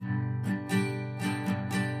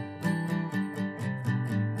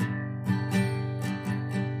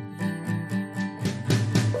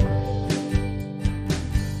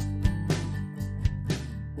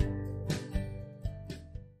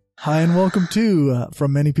Hi, and welcome to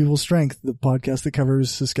From Many People's Strength, the podcast that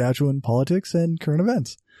covers Saskatchewan politics and current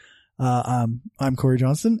events. I'm Corey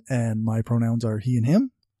Johnston, and my pronouns are he and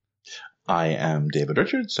him. I am David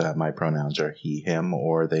Richards. My pronouns are he, him,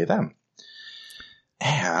 or they, them.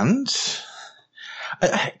 And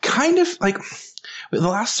I kind of like in the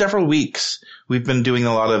last several weeks, we've been doing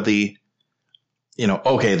a lot of the,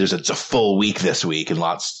 okay, it's a full week this week and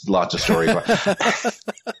lots of stories.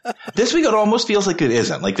 This week, it almost feels like it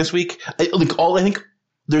isn't. Like this week, I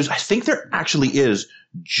think there actually is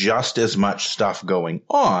just as much stuff going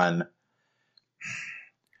on.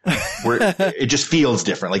 Where it just feels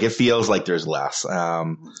different. Like it feels like there's less.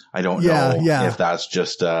 I don't know if that's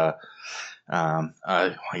just, I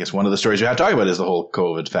guess one of the stories we have to talk about is the whole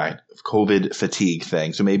COVID fatigue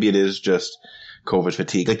thing. So maybe it is just COVID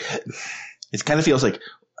fatigue. Like it kind of feels like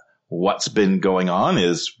what's been going on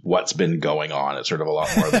is what's been going on. It's sort of a lot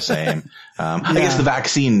more of the same. I guess the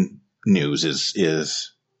vaccine news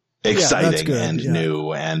is exciting and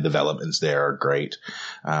new, and developments there are great.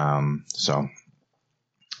 So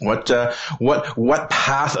what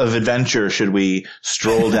path of adventure should we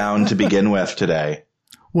stroll down to begin with today?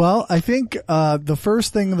 Well, I think the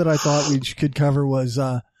first thing that I thought we could cover was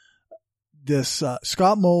this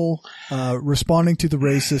Scott Moe responding to the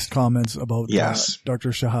racist comments about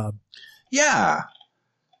Dr. Shahab. Yeah.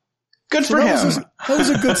 Good for him. That was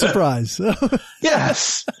a good surprise.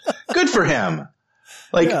 Yes. Good for him.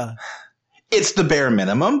 It's the bare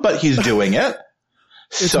minimum, but he's doing it.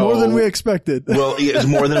 It's more than we expected. Well, it's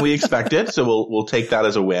more than we expected, so we'll take that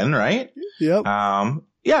as a win, right? Yep.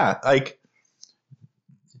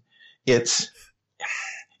 It's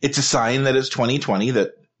a sign that it's 2020,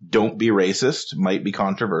 that don't be racist might be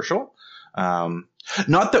controversial.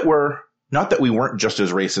 Not that we weren't just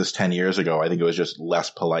as racist 10 years ago. I think it was just less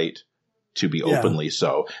polite to be openly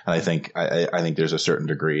so. And I think there's a certain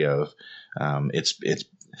degree of, it's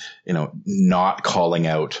not calling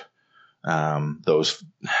out,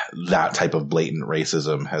 that type of blatant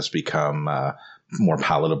racism has become, more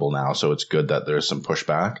palatable now. So it's good that there's some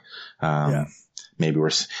pushback.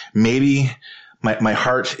 Maybe my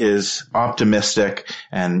heart is optimistic,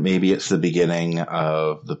 and maybe it's the beginning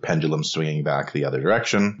of the pendulum swinging back the other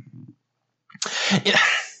direction.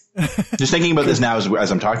 Just thinking about this now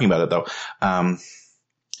as I'm talking about it, though,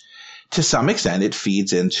 to some extent, it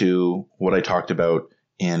feeds into what I talked about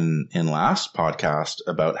in last podcast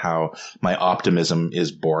about how my optimism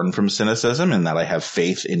is born from cynicism and that I have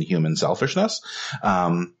faith in human selfishness.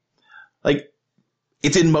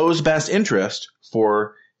 It's in Moe's best interest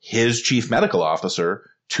for his chief medical officer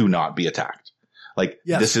to not be attacked.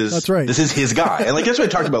 That's right. This is his guy. And that's what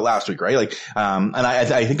I talked about last week, right? And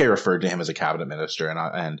I think I referred to him as a cabinet minister,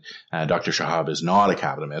 and Dr. Shahab is not a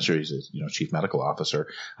cabinet minister. He's a, chief medical officer.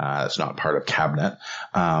 It's not part of cabinet.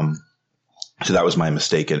 So that was my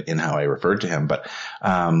mistake in how I referred to him. But,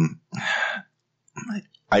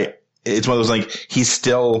 it's one of those, he's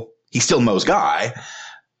still Moe's guy.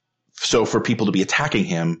 So for people to be attacking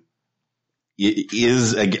him,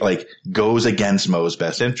 is goes against Moe's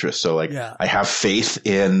best interest. So I have faith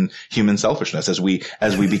in human selfishness as we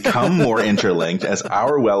become more interlinked, as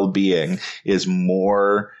our well-being is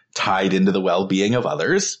more tied into the well-being of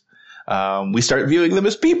others. We start viewing them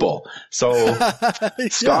as people. So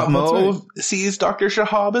Scott Moe sees Dr.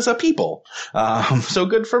 Shahab as a people. So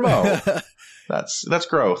good for Moe. That's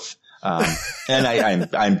growth. And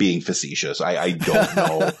I'm being facetious. I don't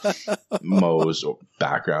know Moe's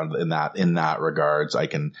background in that regards. I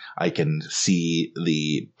can see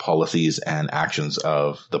the policies and actions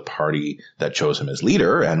of the party that chose him as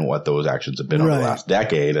leader and what those actions have been over the last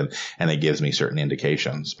decade. And it gives me certain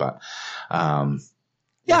indications, but,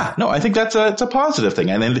 I think it's a positive thing.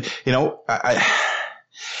 And then,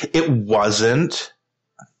 it wasn't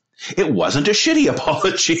a shitty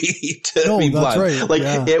apology to be blunt.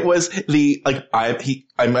 Right. It was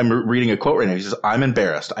I'm reading a quote right now. He says, "I'm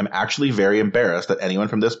embarrassed. I'm actually very embarrassed that anyone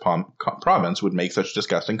from this province would make such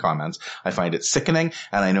disgusting comments. I find it sickening,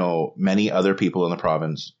 and I know many other people in the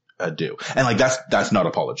province do." And that's not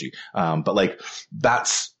apology. But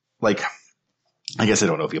that's I guess I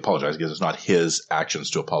don't know if he apologized because it's not his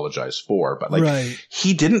actions to apologize for, but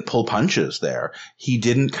he didn't pull punches there. He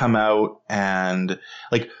didn't come out and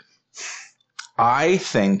I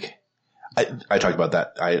think I talked about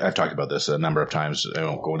that. I've talked about this a number of times. I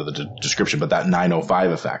won't go into the description, but that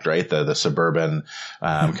 905 effect, right? The suburban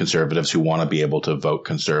conservatives who want to be able to vote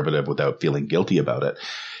conservative without feeling guilty about it.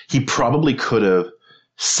 He probably could have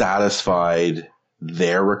satisfied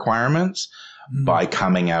their requirements by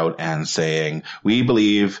coming out and saying, we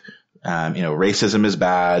believe racism is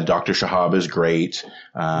bad. Dr. Shahab is great.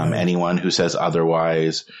 Anyone who says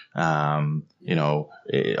otherwise,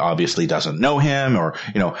 it obviously doesn't know him, or,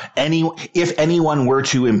 if anyone were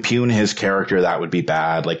to impugn his character, that would be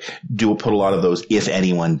bad. Like, put a lot of those, if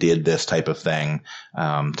anyone did this type of thing,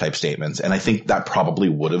 type statements. And I think that probably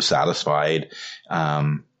would have satisfied,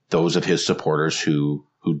 those of his supporters who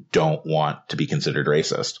don't want to be considered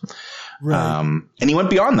racist. Right. And he went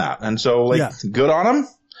beyond that. And so, good on him.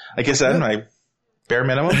 Like I said, my bare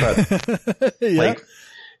minimum, but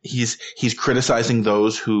he's criticizing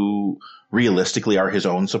those who realistically are his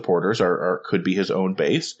own supporters, or could be his own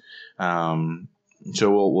base. So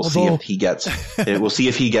we'll see if he gets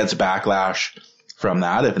backlash from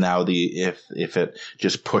that. If it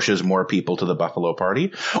just pushes more people to the Buffalo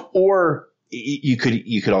Party, or you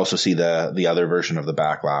could also see the other version of the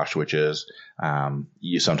backlash, which is,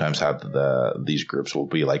 you sometimes have these groups will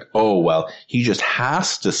be like, oh, well, he just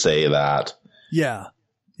has to say that. Yeah.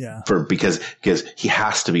 Yeah. Because he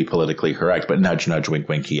has to be politically correct, but nudge, nudge, wink,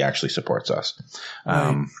 wink, he actually supports us.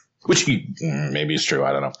 Right. Which maybe is true.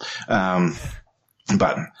 I don't know.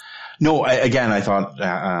 But no, I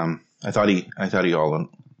thought he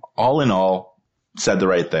all in all said the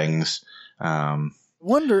right things. I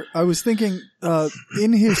was thinking,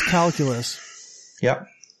 in his calculus. Yeah.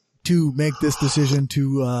 To make this decision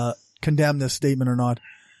to, condemn this statement or not,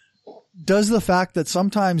 does the fact that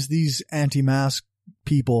sometimes these anti-mask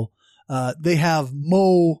people, they have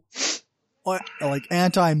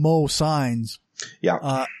anti-Mo signs.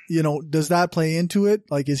 Yeah. Does that play into it?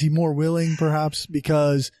 Like, is he more willing perhaps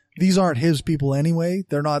because these aren't his people anyway?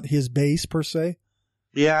 They're not his base per se.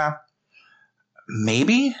 Yeah.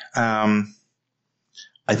 Maybe. I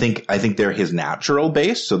think they're his natural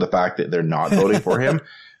base. So the fact that they're not voting for him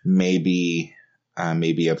may be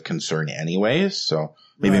of concern anyways. So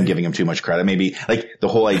maybe I'm giving him too much credit. Maybe like the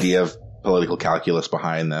whole idea of political calculus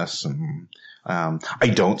behind this. I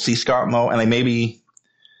don't see Scott Moe, and maybe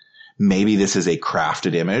this is a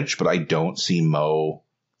crafted image, but I don't see Moe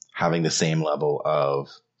having the same level of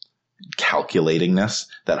calculatingness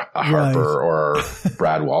that Harper or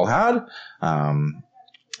Brad Wall had.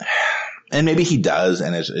 And maybe he does,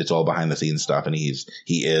 and it's all behind the scenes stuff. And he's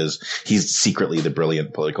secretly the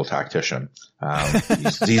brilliant political tactician.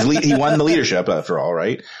 He won the leadership after all,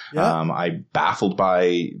 right? Yeah. I'm baffled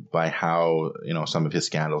by how, some of his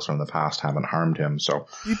scandals from the past haven't harmed him. So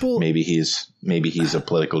maybe he's a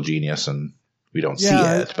political genius and we don't see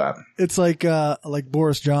it, but it's like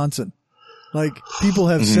Boris Johnson. Like people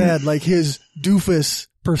have said, like his doofus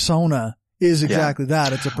persona is exactly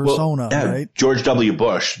that. It's a persona, right? George W.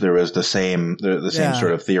 Bush, there was the same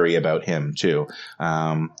sort of theory about him too.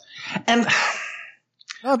 And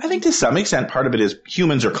I think to some extent part of it is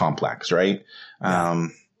humans are complex, right?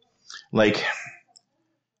 Like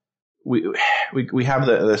we have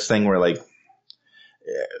this thing where like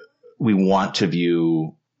we want to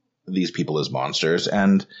view these people as monsters.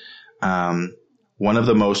 And one of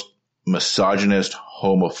the most misogynist,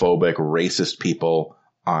 homophobic, racist people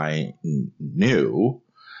I knew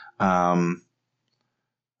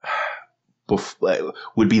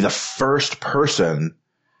would be the first person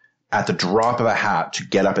at the drop of a hat to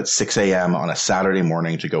get up at 6 a.m. on a Saturday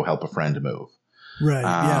morning to go help a friend move.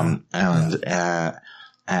 Right.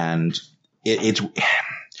 And it's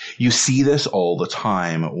you see this all the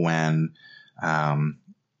time when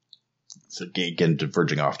so again,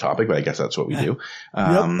 diverging off topic, but I guess that's what we do.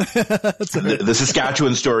 The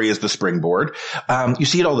Saskatchewan story is the springboard. You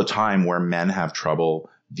see it all the time where men have trouble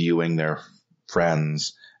viewing their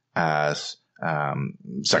friends as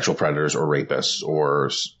sexual predators or rapists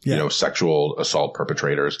or sexual assault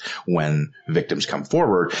perpetrators when victims come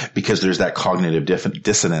forward, because there's that cognitive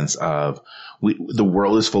dissonance of the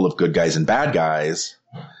world is full of good guys and bad guys.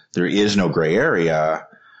 There is no gray area.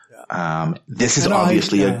 This is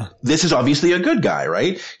obviously a good guy,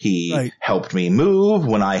 right? He helped me move.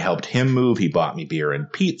 When I helped him move, he bought me beer and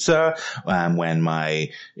pizza. When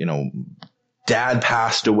my, dad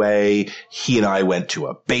passed away, he and I went to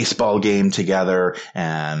a baseball game together,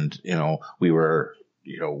 and, he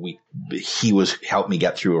helped me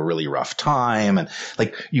get through a really rough time. And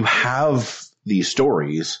like, you have these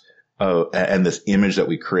stories, and this image that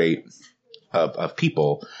we create of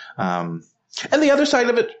people, and the other side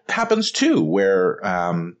of it happens too, where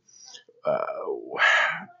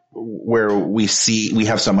we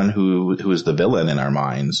have someone who is the villain in our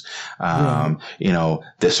minds.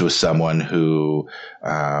 This was someone who,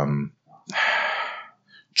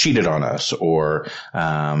 cheated on us or,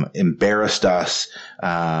 embarrassed us,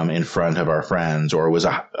 in front of our friends, or was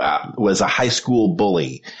a high school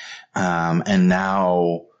bully, and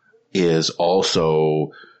now is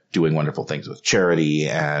also doing wonderful things with charity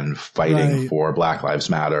and fighting for Black Lives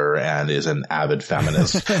Matter and is an avid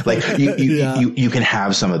feminist. Like you can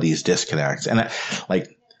have some of these disconnects, and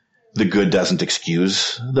like the good doesn't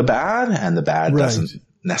excuse the bad, and the bad doesn't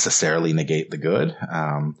necessarily negate the good.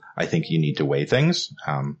 I think you need to weigh things.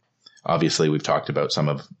 Obviously we've talked about some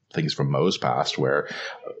of things from Mo's past where,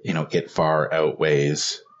 it far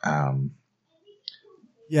outweighs,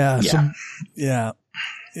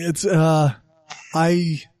 it's, I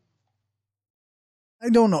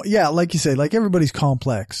don't know. Yeah. Like you say, like everybody's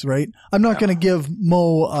complex, right? I'm not going to give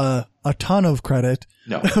Mo a ton of credit.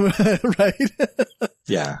 No. Right.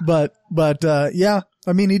 Yeah. But yeah,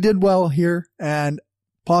 I mean, he did well here and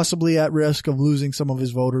possibly at risk of losing some of his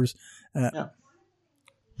voters.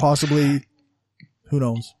 Possibly, who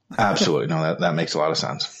knows? Absolutely. No, that makes a lot of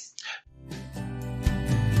sense.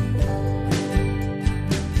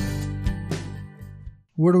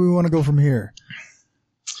 Where do we want to go from here?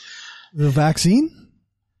 The vaccine?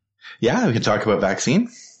 Yeah, we can talk about vaccine.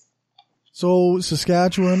 So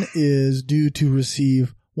Saskatchewan is due to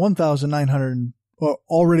receive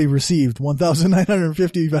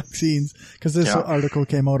 1,950 vaccines because this article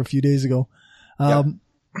came out a few days ago.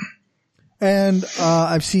 And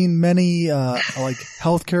I've seen many like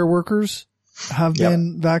healthcare workers have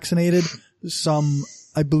been vaccinated.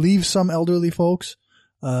 I believe some elderly folks.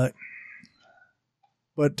 But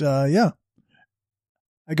I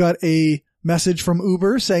got a message from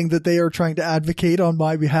Uber saying that they are trying to advocate on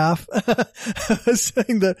my behalf,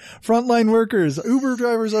 saying that frontline workers, Uber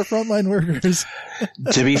drivers are frontline workers.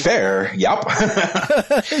 To be fair, yep.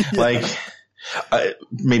 Like,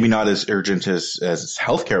 maybe not as urgent as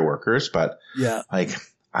healthcare workers, but like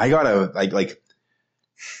I gotta like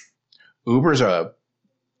Uber has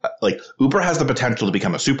the potential to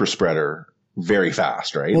become a super spreader very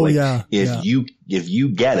fast, right? Oh, like if you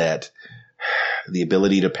get it, the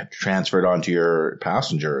ability to transfer it onto your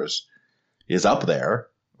passengers is up there.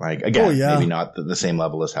 Like again, maybe not the same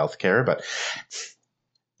level as healthcare,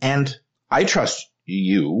 and I trust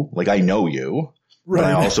you, like I know you, right.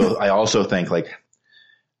 But I also think like,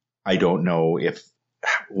 I don't know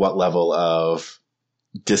what level of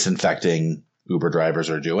disinfecting Uber drivers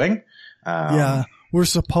are doing. We're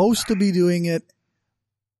supposed to be doing it.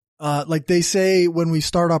 Like they say when we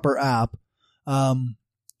start up our app,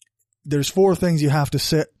 there's 4 things you have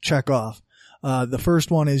to check off. The first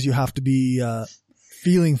one is you have to be,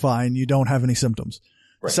 feeling fine. You don't have any symptoms.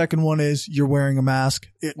 Right. The second one is you're wearing a mask.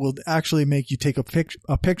 It will actually make you take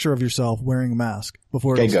a picture of yourself wearing a mask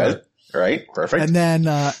before. Okay, good. All right. Perfect. And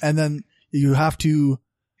then you have to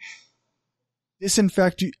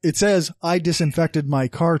disinfect. It says, I disinfected my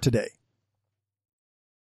car today.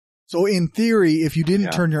 So in theory, if you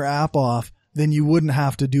didn't turn your app off, then you wouldn't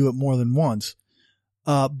have to do it more than once.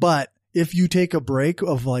 But if you take a break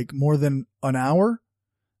of like more than an hour,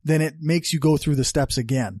 then it makes you go through the steps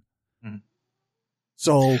again. Mm-hmm.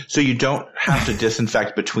 So you don't have to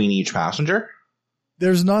disinfect between each passenger?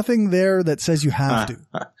 There's nothing there that says you have to.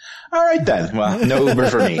 All right then. Well, no Uber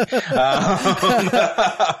for me. I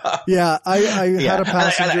had a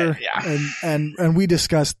passenger and we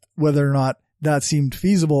discussed whether or not that seemed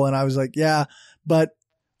feasible. And I was like, but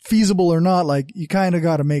feasible or not, like you kind of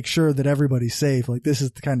got to make sure that everybody's safe. Like this is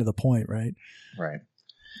kind of the point, right? Right.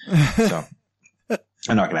 So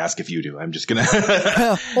I'm not going to ask if you do. I'm just going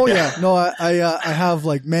to. No, I have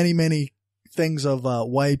like many things of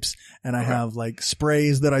wipes, and I have like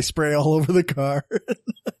sprays that I spray all over the car.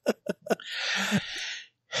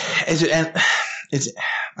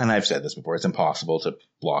 And I've said this before, it's impossible to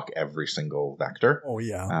block every single vector. Oh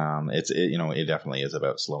yeah. It definitely is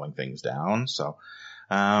about slowing things down. So,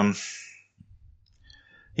 it's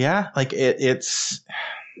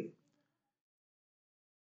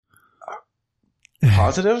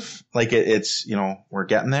positive. Like it's, we're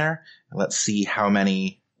getting there. Let's see how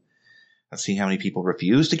many people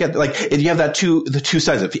refuse to get, like, you have the two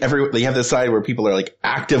sides of you have this side where people are like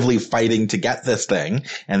actively fighting to get this thing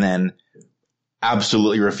and then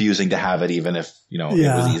absolutely refusing to have it, even if, it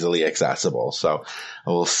was easily accessible. So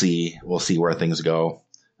we'll see where things go.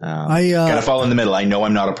 Gotta fall in the middle. I know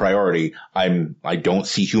I'm not a priority. I don't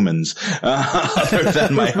see humans, other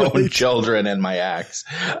than my own children and my ex.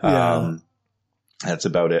 That's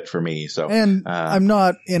about it for me. So, and I'm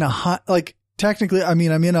not in technically, I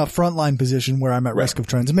mean, I'm in a frontline position where I'm at risk of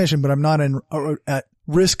transmission, but I'm not at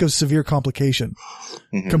risk of severe complication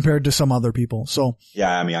compared to some other people. So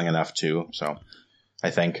yeah, I'm young enough too. So I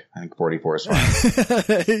think 44 is fine.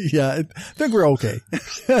 I think we're okay.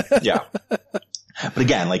 Yeah. But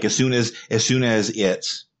again, like as soon as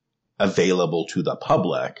it's available to the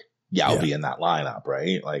public, I'll be in that lineup,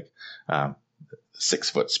 right? Like,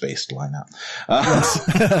 6-foot spaced lineup.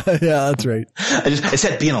 Yes. Yeah, that's right. I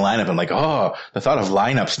said be in a lineup. I'm like, oh, the thought of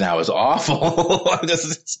lineups now is awful.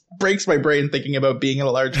 It breaks my brain thinking about being in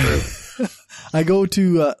a large group. I go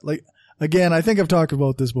to, again, I think I've talked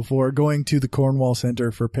about this before, going to the Cornwall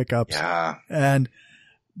Center for pickups. Yeah. And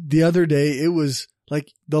the other day it was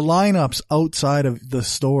like the lineups outside of the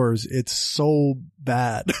stores. It's so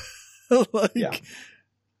bad. Yeah.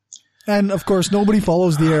 And of course nobody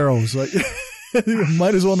follows the arrows. Like, you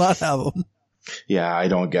might as well not have them. Yeah. I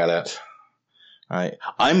don't get it.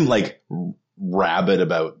 I'm like rabid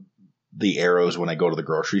about the arrows when I go to the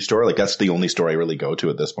grocery store. Like that's the only store I really go to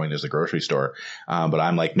at this point is the grocery store. But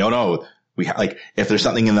I'm like, no, like if there's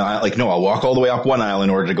something in the aisle, like, no, I'll walk all the way up one aisle in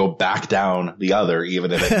order to go back down the other,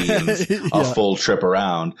 even if it means a full trip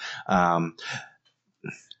around.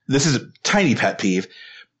 This is a tiny pet peeve.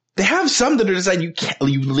 They have some that are designed,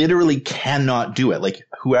 you literally cannot do it. Like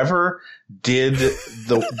whoever did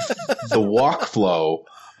the walk flow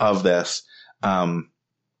of this,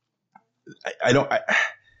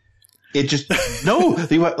 it just, no,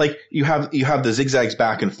 you have the zigzags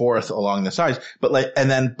back and forth along the sides, but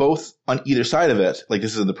and then both on either side of it, like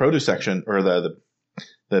this is in the produce section or the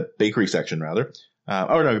bakery section rather.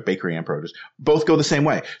 Or no, bakery and produce both go the same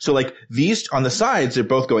way. So like these on the sides, they're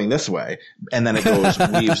both going this way. And then it goes,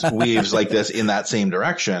 weaves like this in that same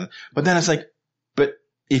direction. But then it's like, but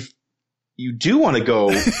if you do want to go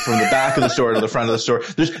from the back of the store to the front of the store,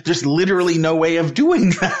 there's literally no way of doing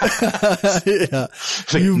that. Yeah.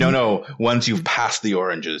 It's like, no. Once you've passed the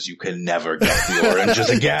oranges, you can never get the oranges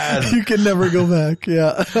again. You can never go back.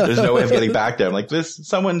 Yeah. There's no way of getting back there. I'm like,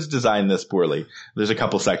 someone's designed this poorly. There's a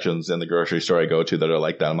couple sections in the grocery store I go to that are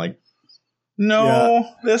like that. I'm like, no,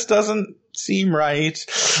 This doesn't seem right.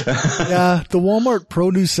 Yeah. The Walmart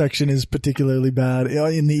produce section is particularly bad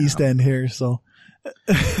in the East End here. So.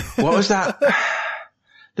 What was that?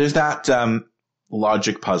 There's that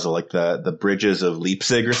logic puzzle, like the bridges of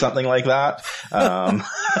Leipzig or something like that.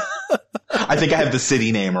 I think I have the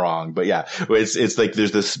city name wrong, but yeah, it's like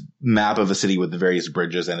there's this map of a city with the various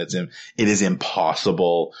bridges, and it is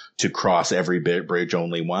impossible to cross every bridge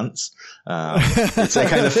only once. I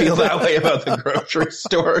kind of feel that way about the grocery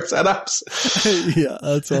store setups. Yeah,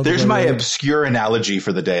 there's my obscure analogy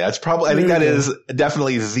for the day. I think that is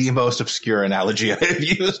definitely the most obscure analogy I've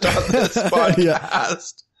used on this podcast. Yeah.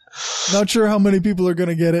 Not sure how many people are going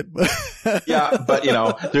to get it, but yeah, but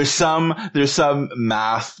there's some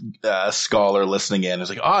math scholar listening in who's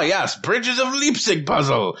like, oh yes, Bridges of Leipzig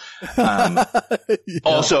puzzle.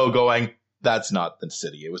 Also going, that's not the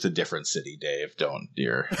city. It was a different city, Dave. Don't,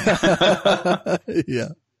 dear. Yeah.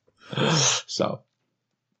 So.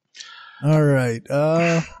 All right.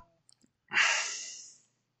 All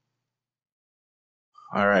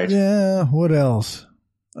right. Yeah. What else?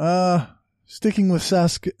 Sticking with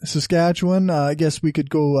Saskatchewan, I guess we could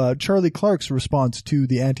go Charlie Clark's response to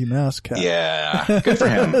the anti-mask cap. Yeah, good for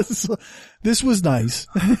him. This was nice.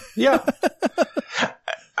 Yeah.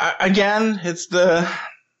 Again, it's I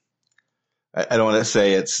don't want to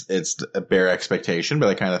say it's a bare expectation, but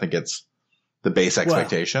I kind of think it's the base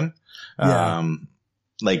expectation. Well, yeah.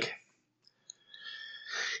 Like,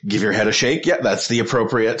 give your head a shake. Yeah, that's the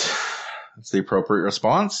appropriate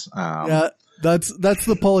response. Yeah. That's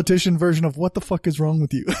the politician version of what the fuck is wrong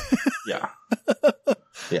with you? Yeah.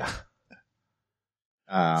 Yeah.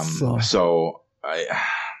 So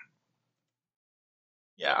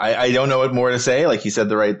I don't know what more to say. Like, he said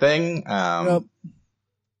the right thing. Yep.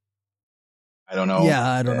 I don't know. Yeah,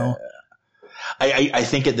 I don't know. I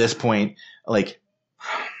think at this point, like,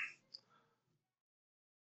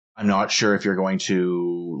 I'm not sure if you're going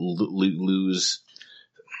to lose.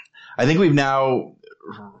 I think we've now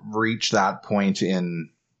reached that point in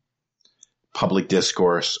public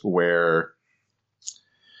discourse where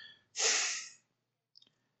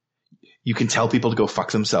you can tell people to go fuck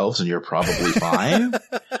themselves and you're probably fine.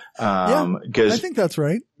 Yeah, I think that's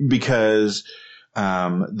right. Because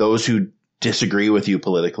those who disagree with you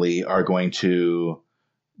politically are going to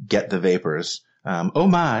get the vapors. Oh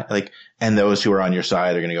my, like, and those who are on your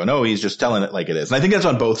side are going to go, no, he's just telling it like it is. And I think that's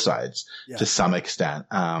on both sides to some extent.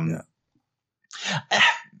 Yeah.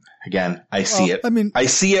 Again, I see it. I mean, I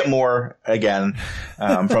see it more again,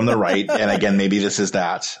 from the right. And again, maybe this is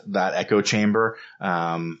that echo chamber.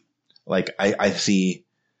 Like I see,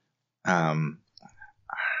 what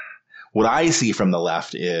I see from the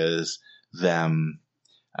left is them,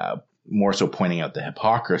 more so pointing out the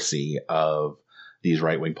hypocrisy of these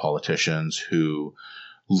right-wing politicians who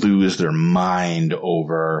lose their mind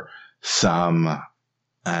over some,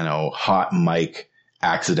 hot mic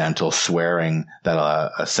accidental swearing that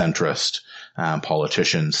a centrist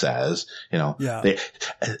politician says,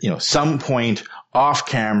 some point off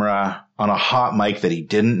camera on a hot mic that he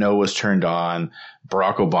didn't know was turned on,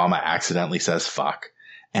 Barack Obama accidentally says fuck.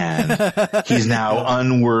 And he's now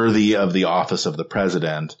unworthy of the office of the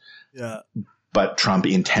president. Yeah. But Trump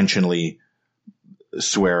intentionally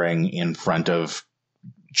swearing in front of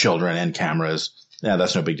children and cameras. Yeah,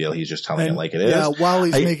 that's no big deal. He's just telling it like it is. Yeah, while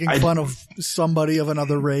he's making fun of somebody of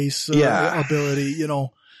another race or ability,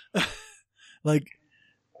 like,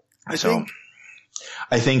 I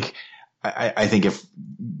think if, I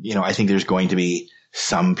think there's going to be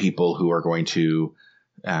some people who are going to,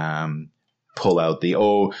 pull out the,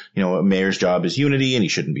 a mayor's job is unity and he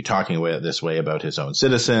shouldn't be talking this way about his own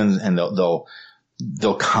citizens. And they'll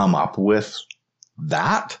come up with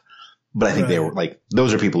that. But I think they were like,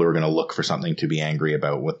 those are people who are going to look for something to be angry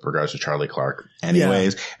about with regards to Charlie Clark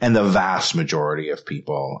anyways. Yeah. And the vast majority of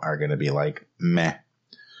people are going to be like, meh.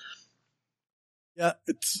 Yeah.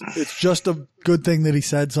 It's just a good thing that he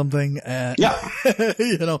said something. And,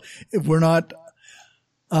 if we're not,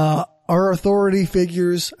 our authority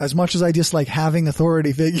figures, as much as I dislike having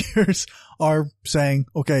authority figures, are saying,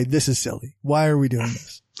 okay, this is silly. Why are we doing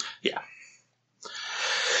this? Yeah.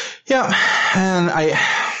 Yeah. And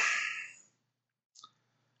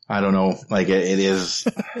I don't know. Like it is,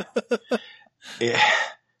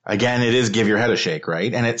 again, it is give your head a shake,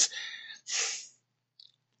 right? And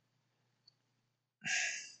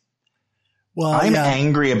I'm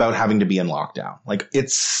angry about having to be in lockdown. Like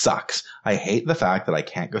it sucks. I hate the fact that I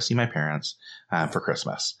can't go see my parents for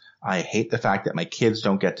Christmas. I hate the fact that my kids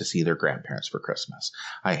don't get to see their grandparents for Christmas.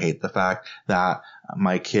 I hate the fact that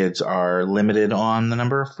my kids are limited on the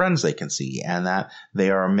number of friends they can see and that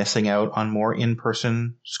they are missing out on more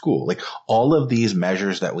in-person school. Like all of these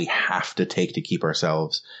measures that we have to take to keep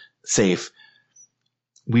ourselves safe,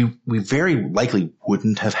 we very likely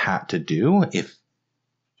wouldn't have had to do if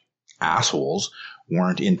assholes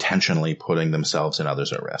weren't intentionally putting themselves and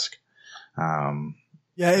others at risk.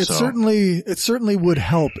 It certainly would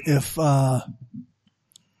help if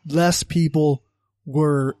less people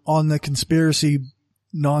were on the conspiracy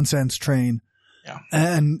nonsense train. Yeah.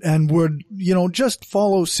 And would, just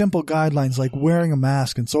follow simple guidelines like wearing a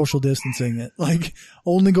mask and social distancing, like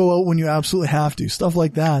only go out when you absolutely have to, stuff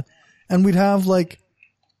like that. And we'd have like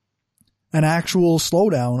an actual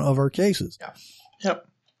slowdown of our cases. Yeah. Yep.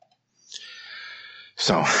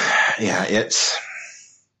 So, yeah, it's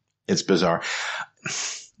bizarre.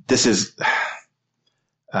 This is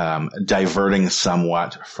diverting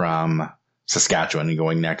somewhat from Saskatchewan and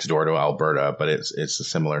going next door to Alberta, but it's a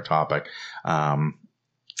similar topic. The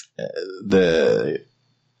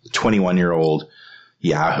 21-year-old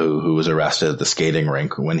Yahoo who was arrested at the skating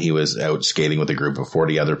rink when he was out skating with a group of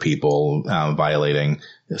 40 other people, violating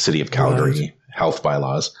the city of Calgary health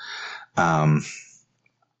bylaws.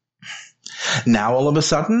 Now all of a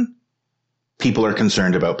sudden, people are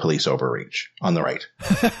concerned about police overreach on the right.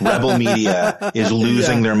 Rebel media is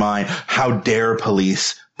losing their mind. How dare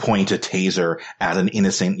police point a taser at an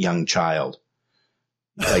innocent young child?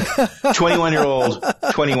 Like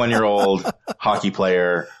 21-year-old hockey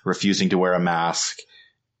player refusing to wear a mask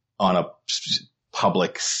on a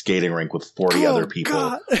public skating rink with 40 other people,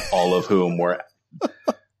 God. All of whom were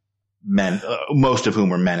men, most of whom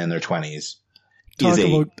were men in their 20s.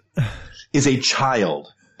 Is a child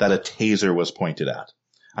that a taser was pointed at.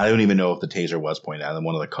 I don't even know if the taser was pointed at. And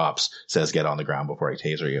one of the cops says, get on the ground before I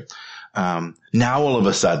taser you. Now all of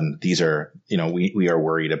a sudden, these are, we are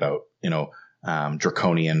worried about,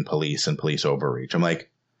 draconian police and police overreach. I'm like,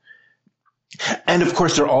 and of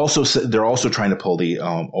course they're also trying to pull the,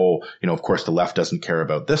 of course the left doesn't care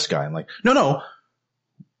about this guy. I'm like, no.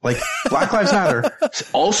 Like Black Lives Matter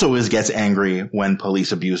also gets angry when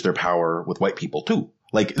police abuse their power with white people too.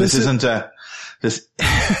 Like this isn't this.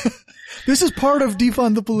 This is part of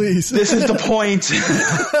defund the police. This is the point.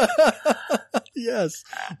 Yes.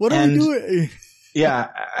 What are we doing? Yeah.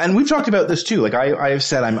 And we've talked about this too. Like I have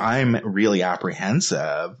said, I'm really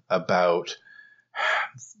apprehensive about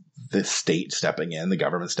the state stepping in, the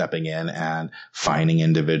government stepping in and fining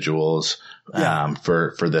individuals,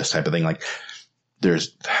 for this type of thing. Like there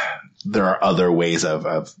are other ways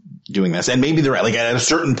of doing this. And maybe they're right. Like at a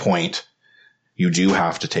certain point, you do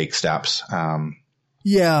have to take steps.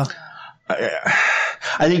 Yeah.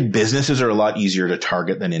 I think businesses are a lot easier to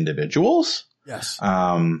target than individuals. Yes.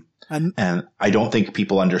 And I don't think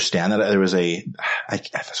people understand that. There was a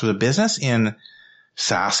business in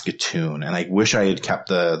Saskatoon, and I wish I had kept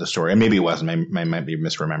the story, and maybe it wasn't. I might be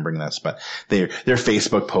misremembering this, but their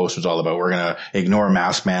Facebook post was all about, we're going to ignore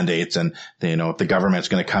mask mandates, and if the government's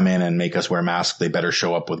going to come in and make us wear masks, they better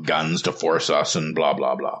show up with guns to force us, and blah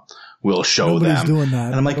blah blah. We'll show Nobody's them. doing that.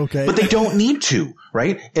 And I'm like, okay. But they don't need to,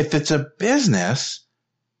 right? If it's a business,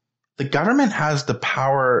 the government has the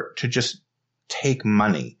power to just take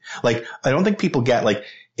money. Like, I don't think people get, like,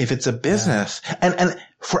 if it's a business, and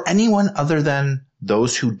for anyone other than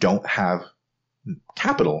those who don't have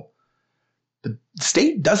capital, the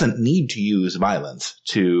state doesn't need to use violence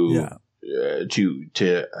to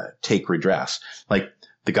take redress. Like,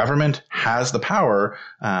 the government has the power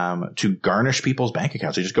to garnish people's bank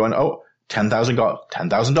accounts. They just go in,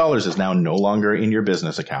 $10,000 is now no longer in your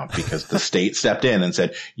business account because the state stepped in and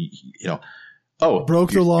said,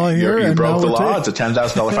 broke the law here. You and broke the law. It's a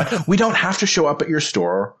 $10,000 fine. We don't have to show up at your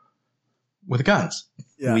store with guns.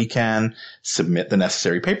 Yeah. We can submit the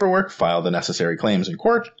necessary paperwork, file the necessary claims in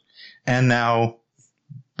court, and now,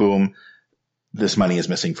 boom, this money is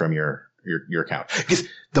missing from your account. Because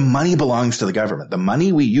the money belongs to the government. The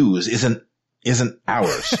money we use isn't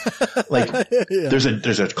ours. Like,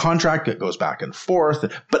 there's a contract that goes back and forth,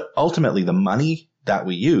 but ultimately the money that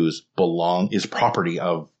we use is property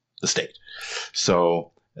of the state.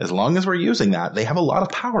 So as long as we're using that, they have a lot of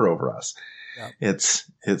power over us. Yeah.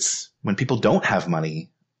 It's when people don't have money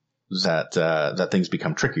that things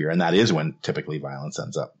become trickier, and that is when typically violence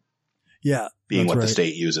ends up being what the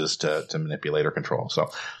state uses to manipulate or control. So,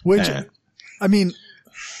 which, I mean,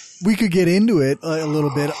 we could get into it a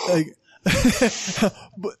little bit,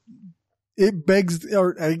 but it begs,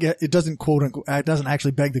 or it doesn't quote unquote, it doesn't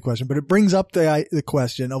actually beg the question, but it brings up the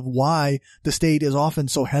question of why the state is often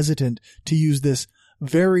so hesitant to use this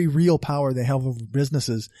very real power they have over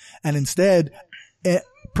businesses, and instead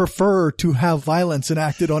prefer to have violence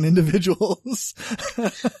enacted on individuals.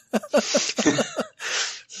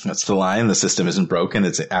 That's the line. The system isn't broken.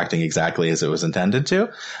 It's acting exactly as it was intended to.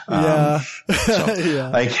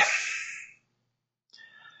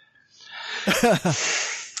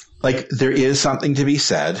 Like, there is something to be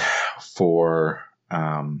said for,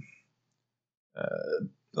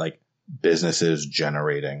 like, businesses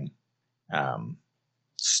generating,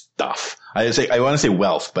 stuff. I want to say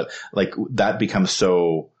wealth, but like, that becomes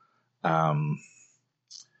so, that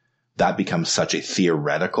becomes such a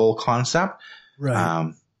theoretical concept.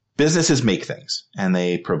 Right. Businesses make things and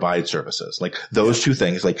they provide services. Like, those two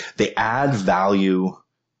things, like, they add value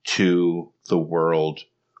to the world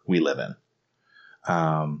we live in.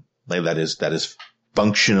 Like, that is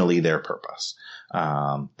functionally their purpose.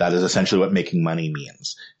 That is essentially what making money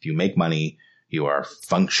means. If you make money, you are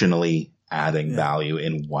functionally adding value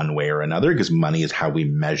in one way or another, because money is how we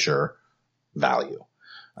measure value.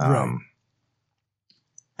 Right.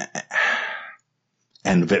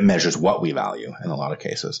 And it measures what we value in a lot of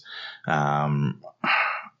cases.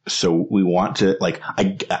 So we want to, like,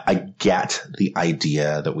 I get the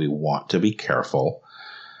idea that we want to be careful,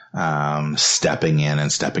 stepping in and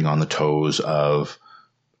stepping on the toes of,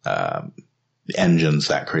 engines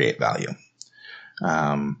that create value.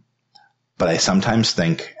 But I sometimes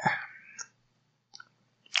think,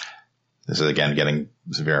 this is again getting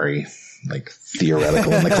very, like,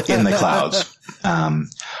 theoretical in the clouds.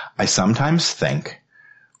 I sometimes think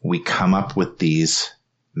we come up with these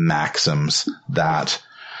maxims that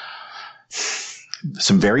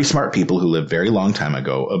some very smart people who lived very long time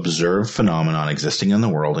ago observed phenomenon existing in the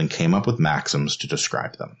world and came up with maxims to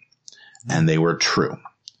describe them. And they were true.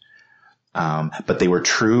 But they were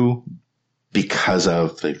true because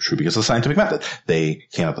of the scientific method. They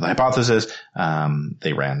came up with a hypothesis.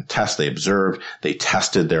 They ran tests. They observed. They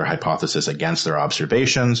tested their hypothesis against their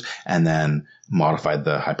observations, and then modified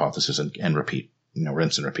the hypothesis and repeat,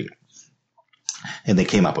 rinse and repeat. And they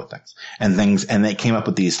came up with things, and they came up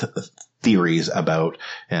with these theories about,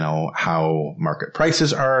 how market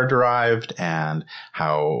prices are derived and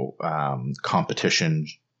how, competition,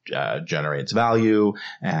 generates value,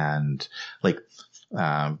 and like,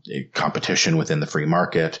 competition within the free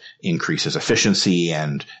market increases efficiency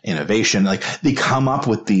and innovation. Like, they come up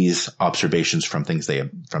with these observations from things they have,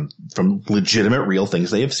 from legitimate, real things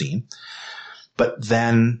they have seen. But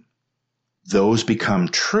then those become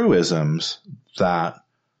truisms that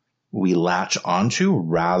we latch onto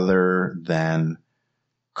rather than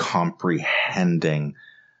comprehending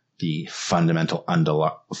the fundamental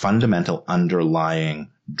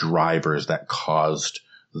underlying drivers that caused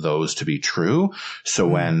those to be true. So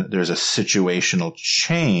when there's a situational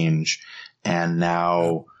change and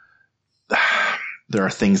now there are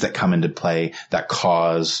things that come into play that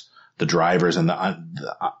cause the drivers and the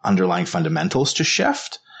underlying fundamentals to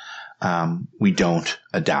shift, we don't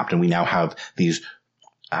adapt. And we now have these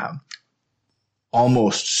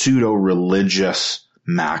almost pseudo-religious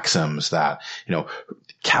maxims that,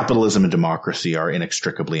 capitalism and democracy are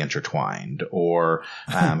inextricably intertwined, or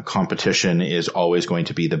competition is always going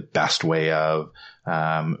to be the best way of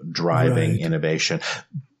driving innovation.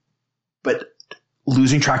 But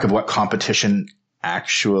losing track of what competition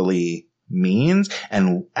actually means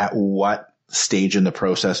and at what stage in the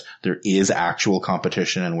process there is actual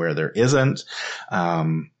competition and where there isn't.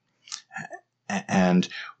 And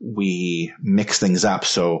we mix things up.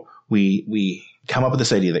 So we come up with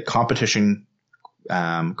this idea that competition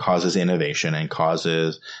causes innovation and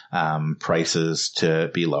causes prices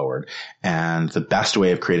to be lowered. And the best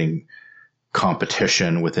way of creating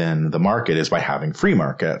competition within the market is by having free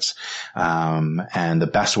markets. And the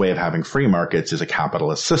best way of having free markets is a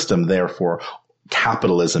capitalist system. Therefore,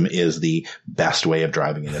 capitalism is the best way of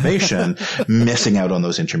driving innovation, missing out on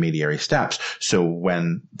those intermediary steps. So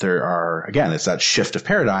when there are, again, it's that shift of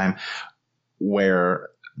paradigm where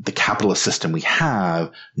the capitalist system we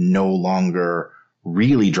have no longer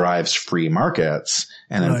really drives free markets.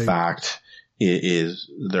 And in fact,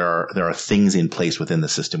 there are things in place within the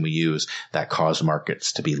system we use that cause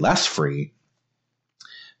markets to be less free.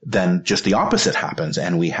 Then just the opposite happens,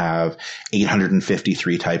 and we have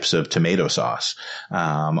 853 types of tomato sauce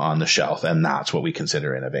on the shelf, and that's what we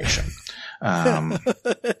consider innovation.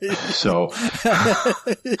 So,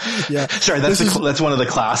 yeah, sorry, that's one of the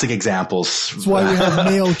classic examples. That's why we have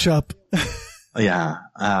MailChimp. Yeah.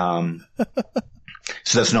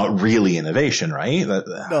 So that's not really innovation, right?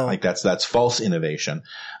 No. Like that's false innovation.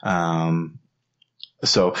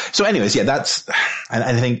 So anyways, yeah,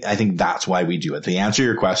 I think that's why we do it. To answer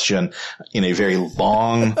your question in a very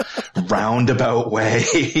long, roundabout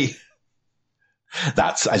way,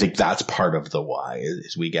 I think that's part of the why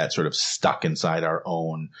is we get sort of stuck inside our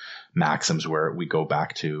own maxims where we go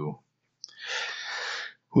back to.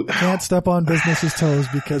 Can't step on businesses' toes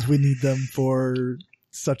because we need them for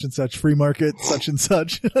such and such free market, such and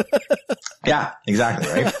such. Yeah, exactly.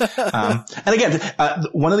 Right. And again,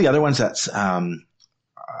 one of the other ones that's,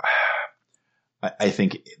 I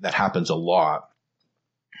think that happens a lot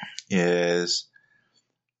is,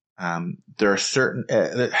 there are certain,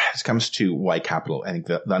 this comes to why capital, I think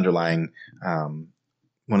the underlying, one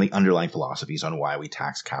of the underlying philosophies on why we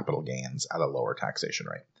tax capital gains at a lower taxation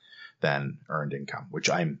rate than earned income, which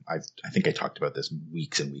I think I talked about this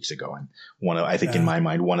weeks and weeks ago. And in my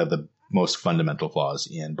mind, one of the most fundamental flaws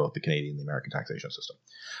in both the Canadian and the American taxation system.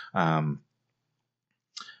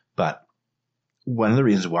 But one of the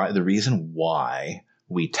reason why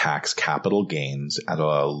we tax capital gains at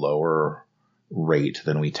a lower rate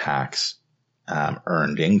than we tax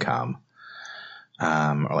earned income,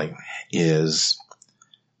 is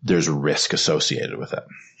there's risk associated with it,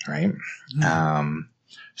 right? Mm-hmm.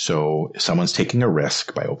 So someone's taking a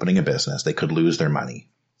risk by opening a business. They could lose their money.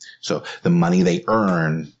 So the money they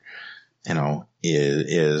earn,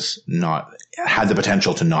 is had the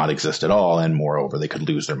potential to not exist at all. And moreover, they could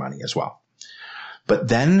lose their money as well. But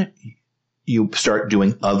then you start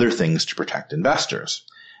doing other things to protect investors,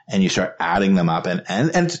 and you start adding them up, and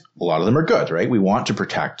a lot of them are good, right? We want to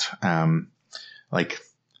protect, there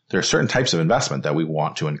are certain types of investment that we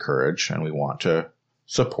want to encourage and we want to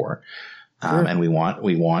support. Sure. And we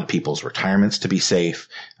want people's retirements to be safe.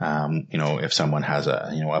 If someone has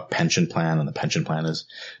a pension plan and the pension plan is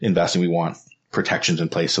investing, we want protections in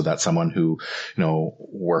place so that someone who,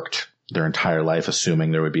 worked their entire life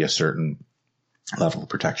assuming there would be a certain level of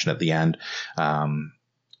protection at the end.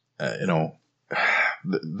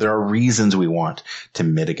 There are reasons we want to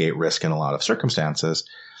mitigate risk in a lot of circumstances.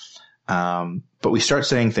 But we start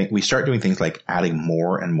doing things like adding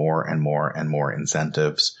more and more and more and more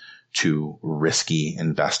incentives to risky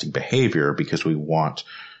investing behavior because we want,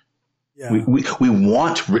 we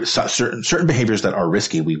want certain behaviors that are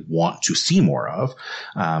risky. We want to see more of,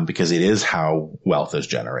 because it is how wealth is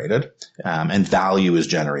generated, and value is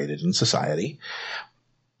generated in society.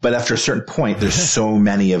 But after a certain point, there's so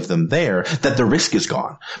many of them there that the risk is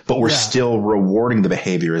gone, but we're still rewarding the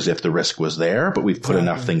behavior as if the risk was there, but we've put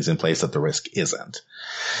enough things in place that the risk isn't.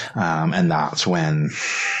 And that's when,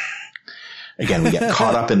 again, we get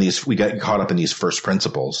caught up in these first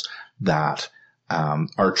principles that,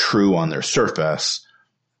 are true on their surface.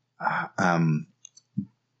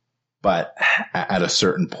 But at a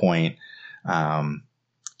certain point,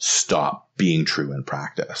 stop being true in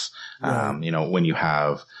practice. Right. When you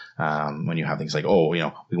have things like, we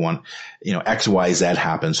want, X, Y, Z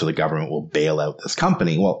happens, so the government will bail out this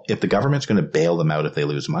company. Well, if the government's going to bail them out if they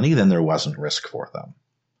lose money, then there wasn't risk for them.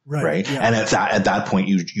 Right. Yeah. And at that point,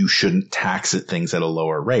 you shouldn't tax things at a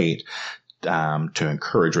lower rate, to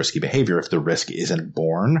encourage risky behavior if the risk isn't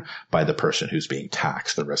borne by the person who's being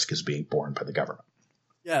taxed. The risk is being borne by the government.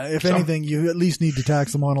 Yeah. If anything, you at least need to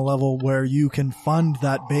tax them on a level where you can fund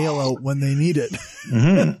that bailout when they need it.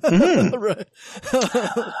 Mm-hmm. Mm-hmm. Right.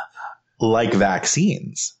 Like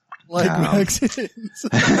vaccines. Vaccines.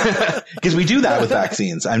 Because we do that with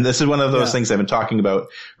vaccines. And this is one of those things I've been talking about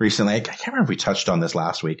recently. I can't remember if we touched on this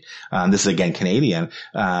last week. This is again Canadian,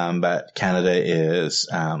 but Canada is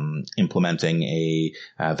implementing a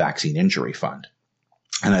vaccine injury fund.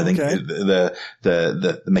 And I think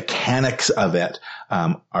the mechanics of it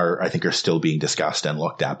are still being discussed and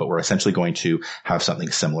looked at, but we're essentially going to have something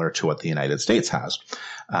similar to what the United States has.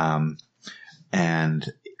 And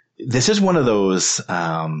this is one of those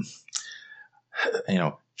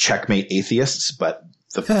checkmate atheists, but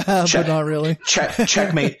but not really.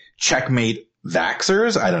 Checkmate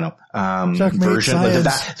vaxxers. I don't know. Checkmate version,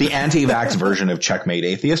 science. the anti-vax version of checkmate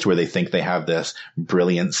atheist, where they think they have this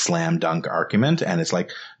brilliant slam dunk argument. And it's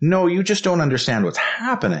like, no, you just don't understand what's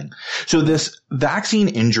happening. So this vaccine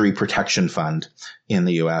injury protection fund in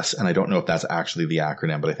the US, and I don't know if that's actually the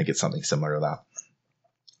acronym, but I think it's something similar to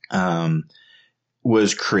that.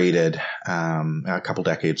 Was created a couple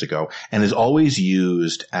decades ago and is always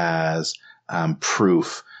used as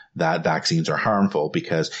proof that vaccines are harmful,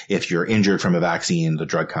 because if you're injured from a vaccine, the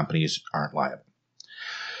drug companies aren't liable.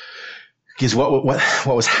 Because what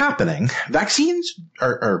was happening, vaccines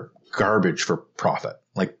are garbage for profit.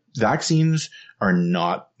 Like, vaccines are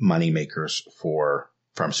not money makers for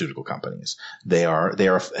pharmaceutical companies. They are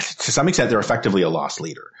to some extent, they're effectively a loss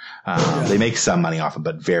leader. They make some money off it,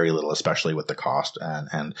 but very little, especially with the cost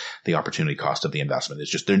and the opportunity cost of the investment.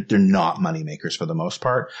 It's just, they're not money makers for the most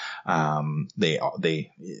part. There's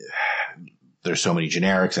so many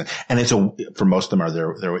generics and it's for most of them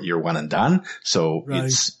they're you're one and done. So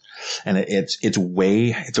it's a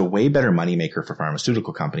way better money maker for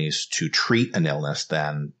pharmaceutical companies to treat an illness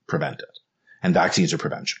than prevent it. And vaccines are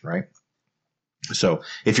prevention, right? So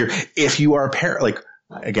if you are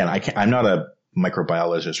again, I'm not a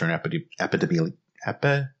microbiologist or an epidemiologist.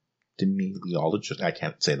 I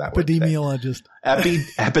can't say that word. Epidemiologist.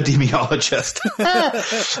 Epidemiologist.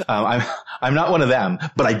 I'm not one of them,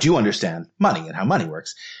 but I do understand money and how money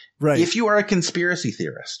works. Right. If you are a conspiracy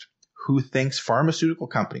theorist who thinks pharmaceutical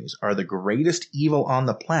companies are the greatest evil on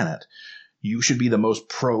the planet, you should be the most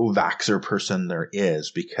pro-vaxxer person there is,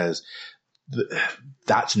 because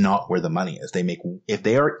that's not where the money is. If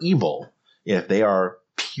they are evil, if they are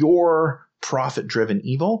pure profit-driven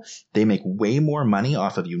evil, they make way more money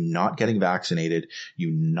off of you not getting vaccinated,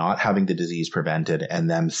 you not having the disease prevented, and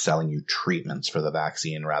them selling you treatments for the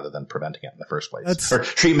vaccine rather than preventing it in the first place. Or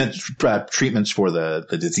treatments for the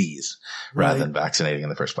disease rather than vaccinating in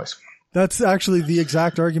the first place. That's actually the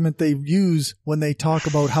exact argument they use when they talk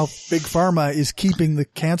about how Big Pharma is keeping the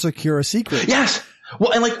cancer cure a secret. Yes.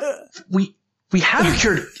 Well, and we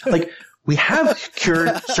have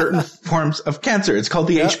cured certain forms of cancer. It's called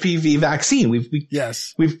the HPV vaccine. We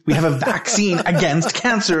have a vaccine against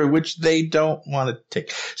cancer, which they don't want to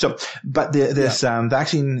take. So, but this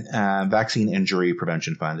vaccine injury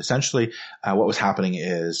prevention fund, essentially, what was happening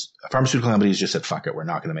is pharmaceutical companies just said, fuck it, we're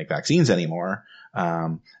not going to make vaccines anymore.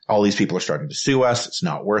 All these people are starting to sue us. It's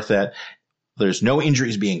not worth it. There's no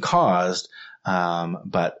injuries being caused,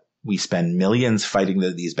 but we spend millions fighting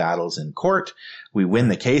these battles in court. We win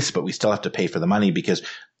the case, but we still have to pay for the money, because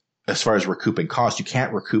as far as recouping costs, you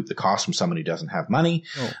can't recoup the cost from someone who doesn't have money.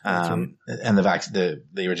 And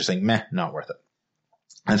they were just saying, meh, not worth it.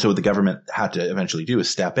 And so what the government had to eventually do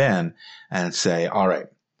is step in and say, all right,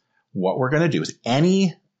 what we're going to do is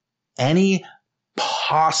any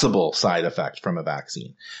possible side effect from a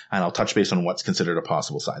vaccine, and I'll touch base on what's considered a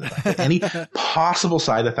possible side effect. Any possible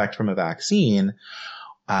side effect from a vaccine,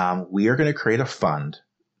 we are going to create a fund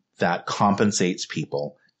that compensates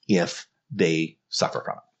people if they suffer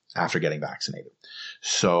from it after getting vaccinated.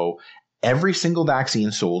 So every single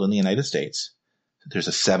vaccine sold in the United States, there's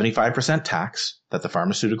a 75% tax that the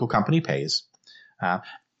pharmaceutical company pays,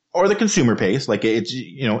 or the consumer pays. Like,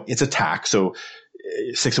 it's a tax. So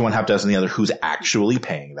 6 of one, half dozen the other, who's actually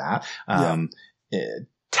paying that.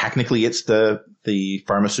 Technically, it's the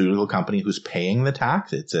pharmaceutical company who's paying the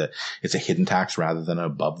tax. It's a hidden tax rather than an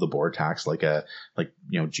above the board tax, like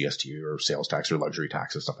GST or sales tax or luxury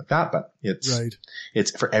tax and stuff like that. But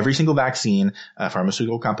it's for every single vaccine a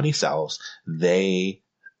pharmaceutical company sells, they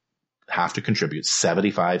have to contribute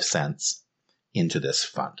 75 cents into this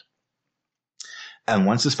fund. And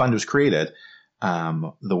once this fund was created,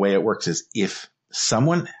 the way it works is if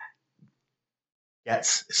someone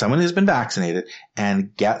someone who's been vaccinated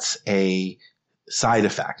and gets a side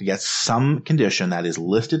effect, gets some condition that is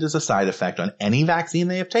listed as a side effect on any vaccine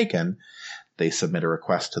they have taken, they submit a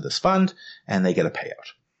request to this fund and they get a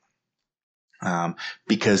payout.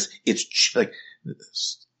 Because it's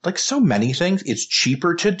like so many things, it's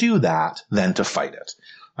cheaper to do that than to fight it.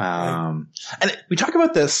 And we talk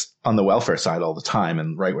about this on the welfare side all the time,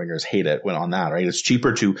 and right wingers hate it when on that, right? It's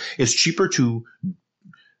cheaper to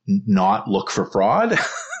not look for fraud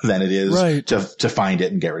than it is to find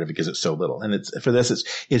it and get rid of it because it's so little. And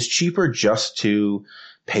it's cheaper just to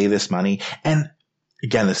pay this money. And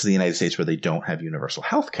again, this is the United States where they don't have universal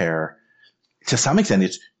health care. To some extent,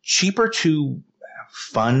 it's cheaper to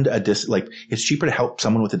fund it's cheaper to help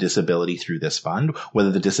someone with a disability through this fund, whether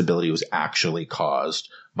the disability was actually caused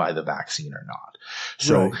by the vaccine or not.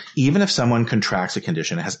 So even if someone contracts a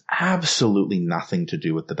condition that has absolutely nothing to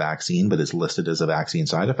do with the vaccine, but is listed as a vaccine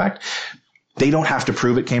side effect, they don't have to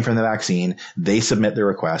prove it came from the vaccine. They submit their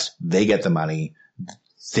request. They get the money.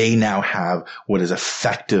 They now have what is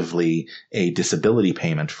effectively a disability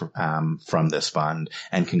payment from this fund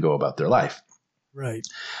and can go about their life. Right.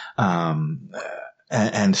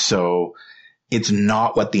 And so it's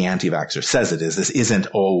not what the anti-vaxxer says it is. This isn't,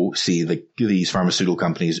 these pharmaceutical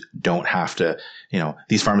companies don't have to,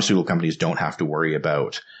 these pharmaceutical companies don't have to worry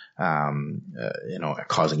about,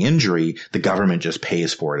 causing injury. The government just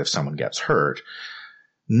pays for it if someone gets hurt.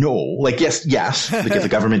 No, yes, because the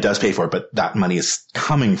government does pay for it, but that money is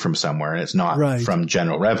coming from somewhere and it's not from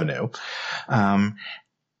general revenue.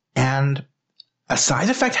 And a side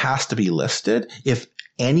effect has to be listed if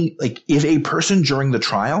a person during the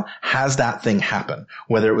trial has that thing happen,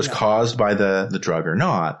 whether it was caused by the drug or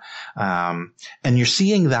not. And you're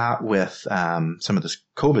seeing that with some of this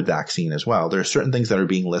COVID vaccine as well. There are certain things that are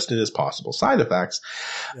being listed as possible side effects,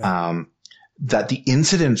 that the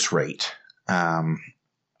incidence rate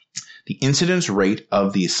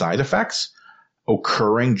of these side effects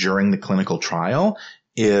occurring during the clinical trial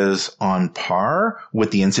is on par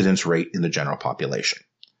with the incidence rate in the general population.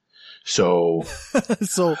 So,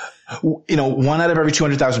 1 out of every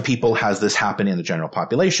 200,000 people has this happen in the general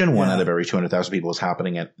population. 1 out of every 200,000 people is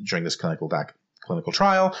happening during this clinical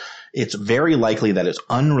trial. It's very likely that it's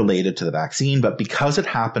unrelated to the vaccine, but because it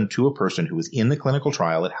happened to a person who was in the clinical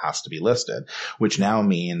trial, it has to be listed, which now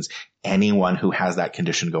means anyone who has that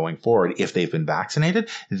condition going forward, if they've been vaccinated,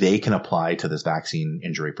 they can apply to this vaccine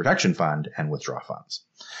injury protection fund and withdraw funds.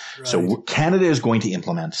 Right. So Canada is going to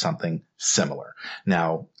implement something similar.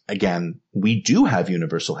 Now, again, we do have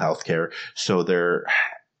universal health care, so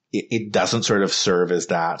it doesn't sort of serve as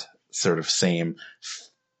that sort of same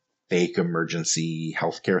fake emergency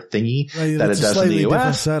healthcare thingy that it does in the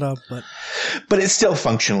US. Setup, but it's still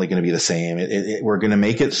functionally going to be the same. We're going to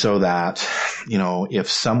make it so that, if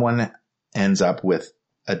someone ends up with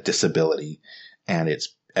a disability and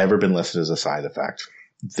it's ever been listed as a side effect,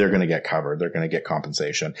 they're going to get covered. They're going to get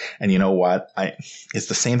compensation. And you know what? It's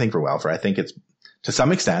the same thing for welfare. I think it's, to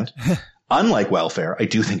some extent, unlike welfare, I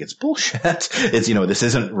do think it's bullshit. It's, this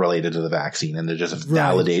isn't related to the vaccine, and it just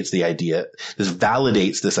validates the idea. This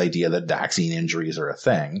validates this idea that vaccine injuries are a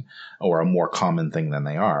thing, or a more common thing than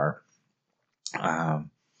they are.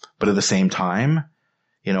 But at the same time,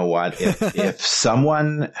 you know what? If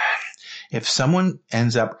someone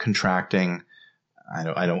ends up contracting,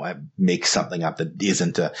 I make something up that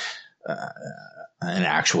isn't an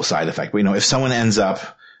actual side effect, but if someone ends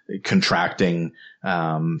up contracting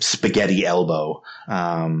spaghetti elbow,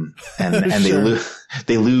 and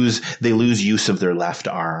they lose use of their left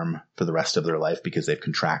arm for the rest of their life because they've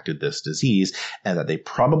contracted this disease, and that they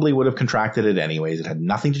probably would have contracted it anyways. It had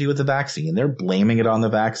nothing to do with the vaccine. They're blaming it on the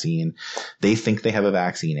vaccine. They think they have a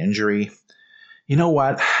vaccine injury. You know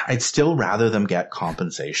what? I'd still rather them get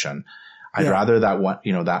compensation. I'd rather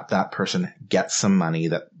that person gets some money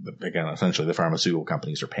that, again, essentially the pharmaceutical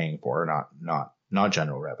companies are paying for, not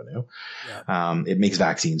general revenue. Yeah. It makes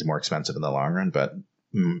vaccines more expensive in the long run, but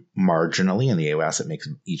marginally in the US, it makes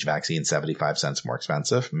each vaccine 75 cents more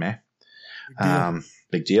expensive. Meh.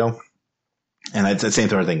 Big deal. And it's the same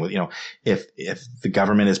sort of thing with, if the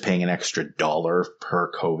government is paying an extra $1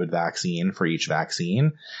 per COVID vaccine for each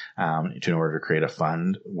vaccine, in order to create a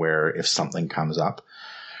fund where if something comes up,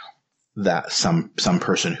 that some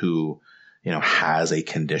person who, has a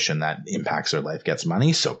condition that impacts their life gets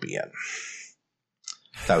money, so be it.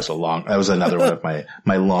 That was another one of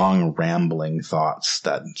my long rambling thoughts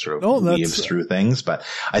that sort of weaves through things. But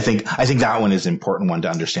I think that one is an important one to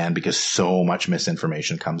understand because so much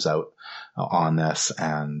misinformation comes out on this,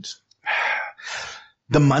 and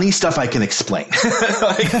the money stuff I can explain.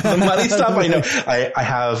 The money stuff I know. I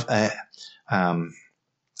have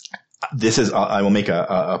I will make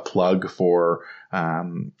a plug for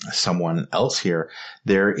someone else here.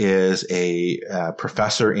 There is a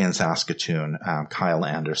professor in Saskatoon, Kyle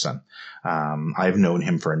Anderson. I've known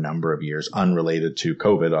him for a number of years, unrelated to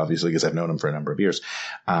COVID, obviously, because I've known him for a number of years.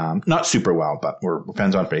 Not super well, but we're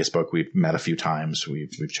friends on Facebook. We've met a few times.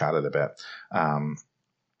 We've chatted a bit.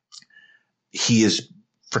 He is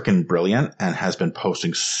freaking brilliant and has been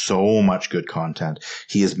posting so much good content.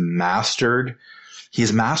 He has mastered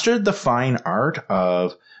the fine art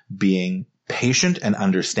of being patient and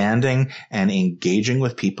understanding and engaging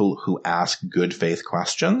with people who ask good faith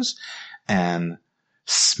questions and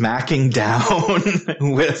smacking down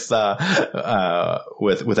without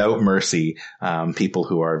mercy people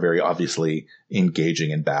who are very obviously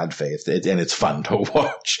engaging in bad faith, and it's fun to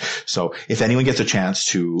watch. So if anyone gets a chance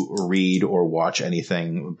to read or watch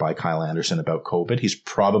anything by Kyle Anderson about COVID, he's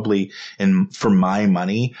probably, for my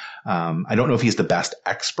money, I don't know if he's the best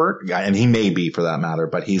expert, and he may be for that matter,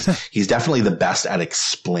 but he's definitely the best at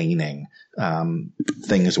explaining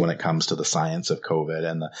things when it comes to the science of COVID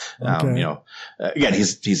and again,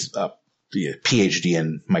 he's a PhD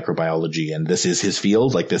in microbiology, and this is his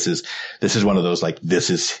field. Like this is one of those, like, this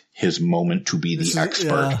is his moment to be the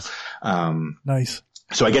expert. Yeah. Nice.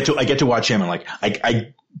 So I get to watch him, and like,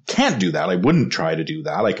 I can't do that. I wouldn't try to do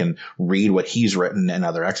that. I can read what he's written and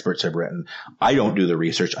other experts have written. I don't do the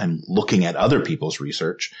research. I'm looking at other people's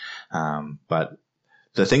research. But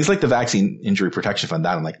the things like the Vaccine Injury Protection Fund,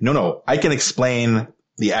 that I'm like, no, I can explain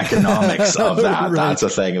the economics of that. Right. That's a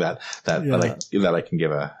thing that I can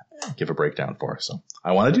give a breakdown for. So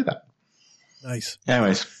I want to do that. Nice.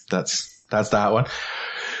 Anyways, that's that one.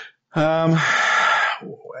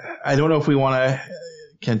 I don't know if we want to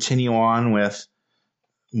continue on with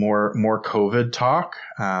more COVID talk.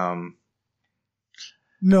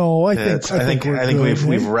 No, I think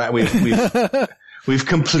we've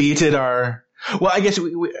completed our. Well, I guess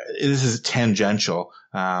this is tangential.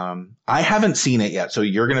 I haven't seen it yet, so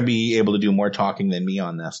you're going to be able to do more talking than me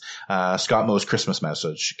on this. Scott Moe's Christmas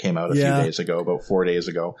message came out a few days ago, about 4 days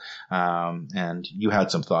ago. And you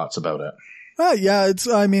had some thoughts about it.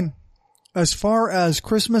 As far as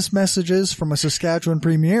Christmas messages from a Saskatchewan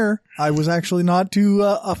premier, I was actually not too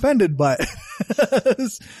offended by it.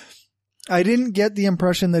 I didn't get the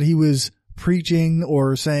impression that he was preaching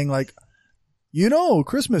or saying like,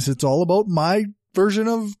 Christmas, it's all about my version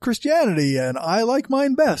of Christianity and I like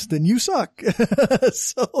mine best and you suck.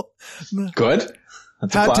 So good.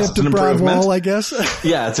 That's hat tip to Brad Wall, I guess.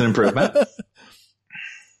 Yeah, it's an improvement.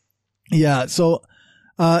 Yeah. So,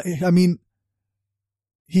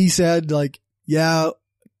 he said like,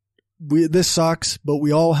 this sucks, but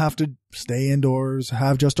we all have to stay indoors,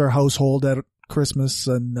 have just our household at Christmas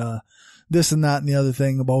and, this and that and the other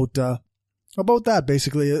thing about that.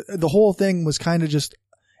 Basically, the whole thing was kind of just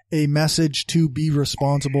a message to be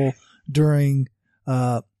responsible during,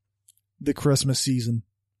 the Christmas season.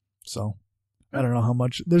 So I don't know how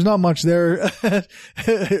much, there's not much there.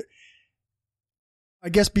 I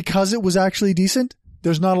guess because it was actually decent,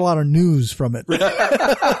 there's not a lot of news from it.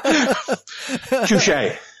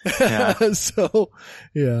 Touché. Yeah. So,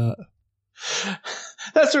 yeah.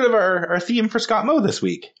 That's sort of our theme for Scott Moe this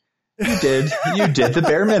week. You did the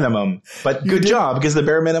bare minimum, but good job, because the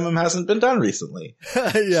bare minimum hasn't been done recently.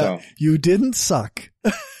 Yeah. So. You didn't suck.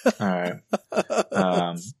 All right.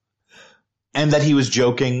 And that he was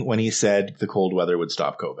joking when he said the cold weather would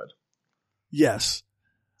stop COVID. Yes.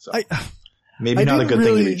 So. Maybe not a good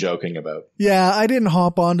thing to be joking about. Yeah, I didn't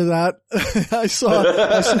hop onto that. I saw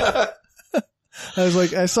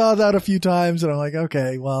that a few times and I'm like,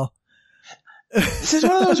 okay, well. This is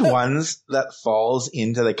one of those ones that falls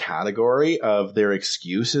into the category of their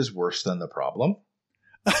excuse is worse than the problem.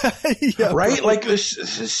 Yeah, right? Like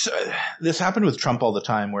this happened with Trump all the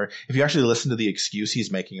time, where if you actually listen to the excuse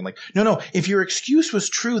he's making, I'm like, no, if your excuse was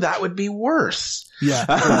true, that would be worse. Yeah.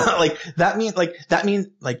 But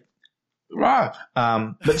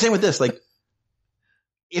same with this, like,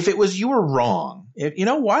 if it was, you were wrong, you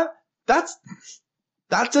know what? That's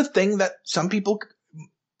a thing that some people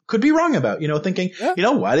could be wrong about, thinking, you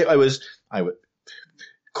know what? I would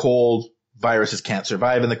cold, viruses can't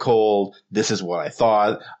survive in the cold. This is what I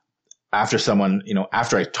thought. After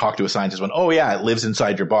I talked to a scientist, it lives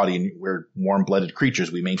inside your body and we're warm-blooded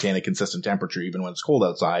creatures. We maintain a consistent temperature even when it's cold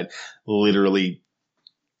outside. Literally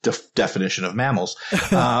definition of mammals.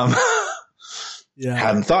 Yeah.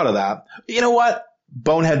 Hadn't thought of that. You know what?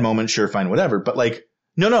 Bonehead moment, sure, fine, whatever. But like,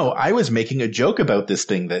 no, I was making a joke about this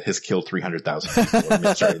thing that has killed 300,000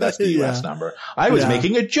 people. Sorry, that's the US number. I was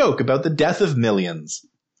making a joke about the death of millions.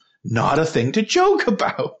 not a thing to joke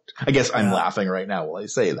about. I guess I'm laughing right now while I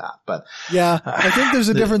say that, but yeah, I think there's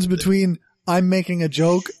a difference between I'm making a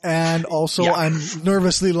joke and also I'm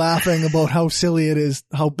nervously laughing about how silly it is,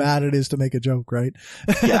 how bad it is to make a joke, right?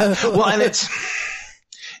 Yeah. Well, and it's,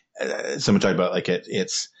 someone talked about like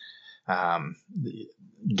it's,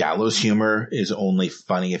 gallows humor is only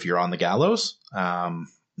funny if you're on the gallows.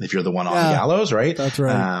 If you're the one on the gallows, right? That's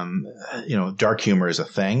right. Dark humor is a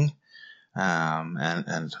thing.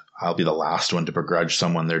 And I'll be the last one to begrudge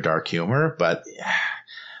someone their dark humor, but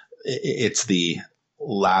it's the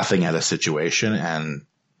laughing at a situation, and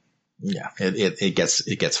it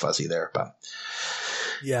gets fuzzy there, but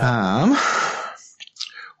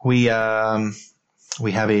we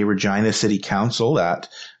have a Regina City Council that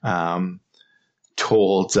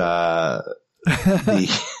told the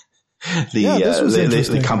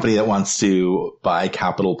company that wants to buy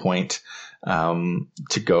Capital Point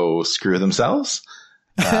to go screw themselves.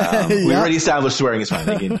 We already established swearing is fine.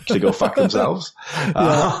 They can to go fuck themselves.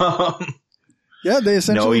 They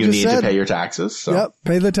essentially you just need to pay your taxes. So. Yep,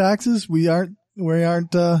 pay the taxes. We aren't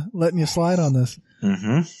letting you slide on this.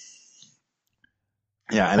 Mm-hmm.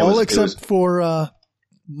 Yeah, and all except for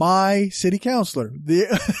my city councilor.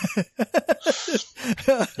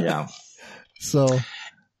 Yeah. So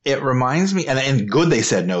it reminds me, and good they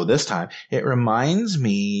said no this time. It reminds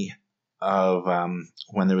me of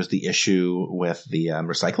when there was the issue with the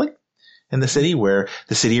recycling in the city, where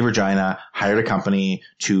the city of Regina hired a company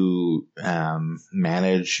to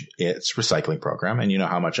manage its recycling program. And you know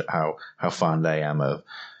how fond I am of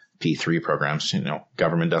P3 programs.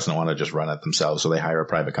 Government doesn't want to just run it themselves, so they hire a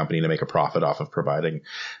private company to make a profit off of providing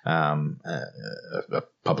a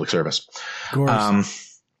public service. Of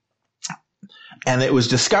course. And it was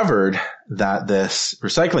discovered that this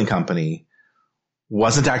recycling company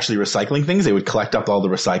wasn't actually recycling things. They would collect up all the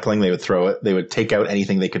recycling. They would throw it. They would take out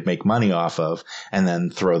anything they could make money off of and then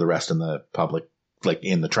throw the rest in the public, like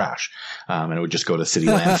in the trash. And it would just go to city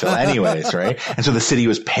landfill anyways, right? And so the city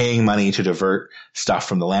was paying money to divert stuff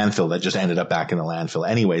from the landfill that just ended up back in the landfill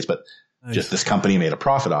anyways, but just this company made a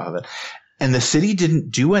profit off of it. And the city didn't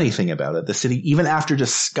do anything about it. The city, even after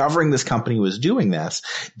discovering this company was doing this,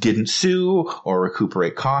 didn't sue or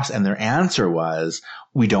recuperate costs. And their answer was,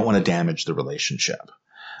 we don't want to damage the relationship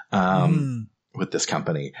with this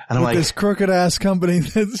company. And I'm like, this crooked ass company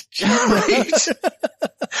that's right?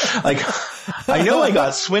 Like, I know I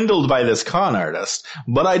got swindled by this con artist,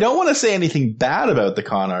 but I don't want to say anything bad about the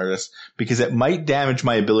con artist because it might damage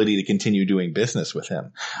my ability to continue doing business with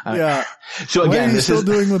him. Yeah. So again, what are you still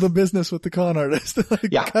doing with a business with the con artist?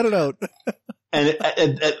 Cut it out.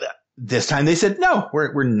 and this time they said, no,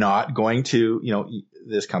 we're not going to,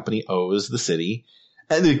 this company owes the city.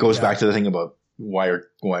 And it goes back to the thing about why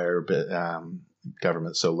are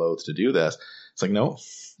governments so loath to do this? It's like, no,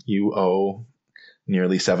 you owe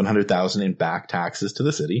nearly $700,000 in back taxes to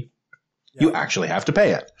the city. Yeah. You actually have to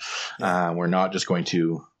pay it. Yeah. We're not just going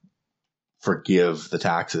to forgive the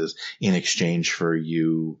taxes in exchange for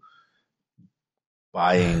you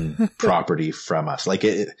buying property from us. Like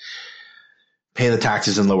pay the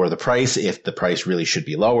taxes and lower the price if the price really should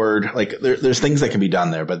be lowered. Like there's things that can be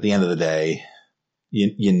done there, but at the end of the day,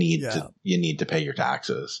 you need to pay your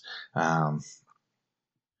taxes.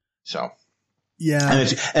 Yeah.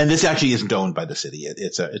 And this actually isn't owned by the city.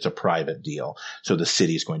 It's a private deal. So the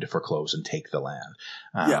city is going to foreclose and take the land.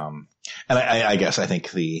 And I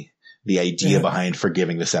think the idea behind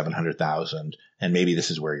forgiving the $700,000, and maybe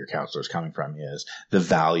this is where your counselor is coming from, is the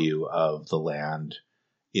value of the land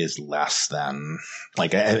is less than,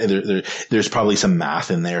 like, there's probably some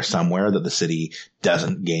math in there somewhere that the city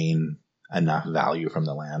doesn't gain enough value from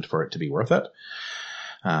the land for it to be worth it.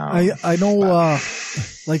 I know,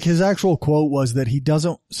 like his actual quote was that he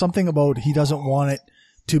doesn't want it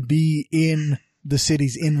to be in the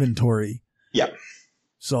city's inventory. Yeah.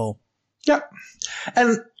 So. Yeah.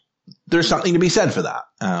 And there's something to be said for that.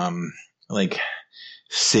 Like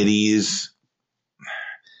cities,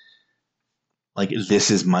 like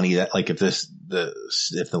this is money that, like if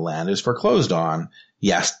the land is foreclosed on,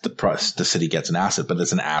 yes, the city gets an asset, but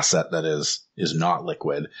it's an asset that is not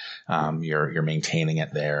liquid. You're maintaining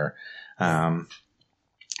it there. I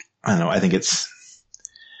don't know. I think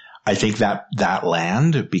that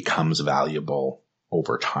land becomes valuable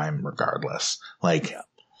over time regardless. Like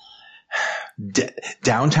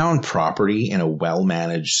downtown property in a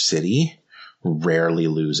well-managed city rarely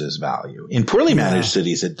loses value. In poorly managed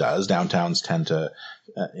cities, it does. Downtowns tend to,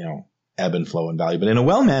 ebb and flow in value, but in a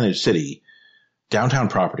well-managed city, downtown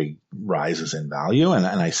property rises in value, and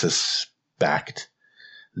I suspect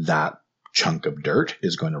that chunk of dirt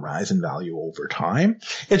is going to rise in value over time.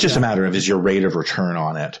 It's just a matter of, is your rate of return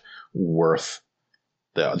on it worth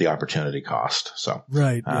the opportunity cost? So,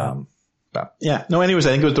 right. But yeah, no, anyways,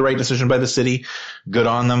 I think it was the right decision by the city. Good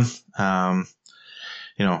on them.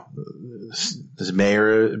 This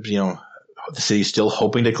mayor, the city's still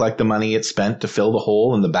hoping to collect the money it spent to fill the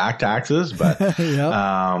hole in the back taxes, but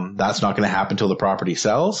that's not going to happen until the property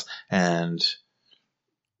sells. And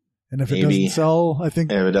if it doesn't sell, I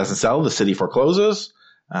think if it doesn't sell, the city forecloses.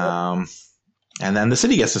 And then the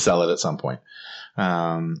city gets to sell it at some point.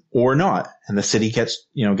 Or not. And the city gets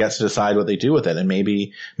to decide what they do with it. And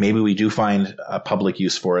maybe we do find a public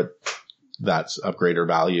use for it that's of greater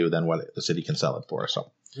value than what the city can sell it for.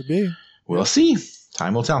 So could be. We'll see.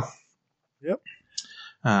 Time will tell. Yep.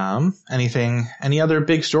 Any other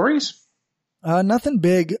big stories? Nothing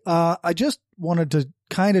big. I just wanted to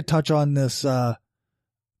kind of touch on this,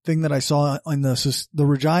 thing that I saw on the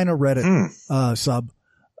Regina Reddit, sub.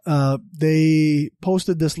 They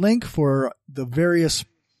posted this link for the various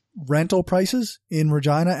rental prices in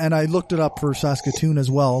Regina, and I looked it up for Saskatoon as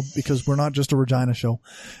well, because we're not just a Regina show.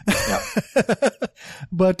 Yeah.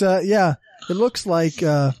 But, it looks like,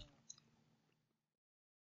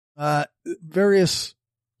 various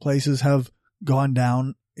places have gone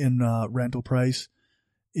down in, rental price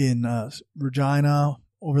in, Regina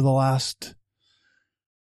over the last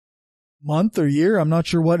month or year. I'm not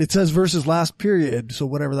sure what it says versus last period. So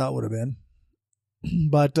whatever that would have been.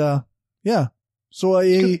 But, so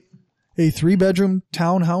a 3-bedroom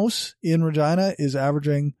townhouse in Regina is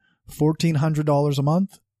averaging $1,400 a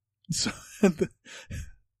month. So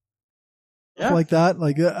like that.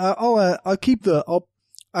 Like,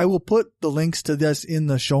 I will put the links to this in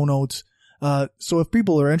the show notes. So if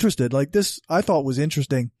people are interested, like this, I thought was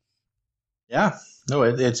interesting. Yeah. No,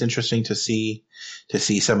 it's interesting to see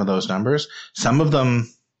some of those numbers. Some of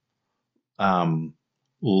them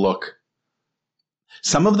look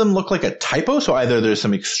like a typo. So either there's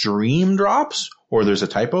some extreme drops or there's a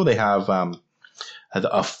typo. They have a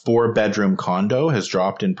 4-bedroom condo has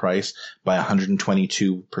dropped in price by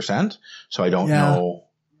 122%. So I don't know.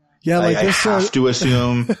 Yeah, I have to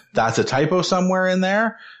assume that's a typo somewhere in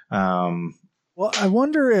there. Well, I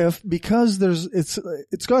wonder if, because it's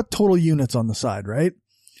got total units on the side, right?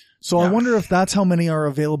 So I wonder if that's how many are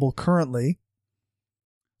available currently.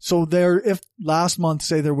 So if last month,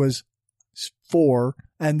 say there was 4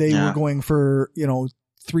 and they were going for,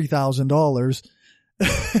 $3,000,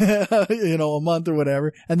 a month or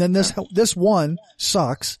whatever. And then this one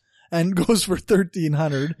sucks and goes for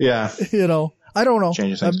 $1,300. Yeah. I don't know.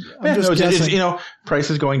 Changes things. I'm just guessing.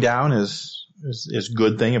 Prices going down is a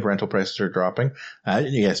good thing if rental prices are dropping.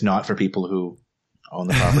 It's not for people who own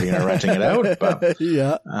the property and are renting it out, but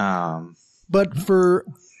yeah. But for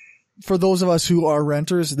those of us who are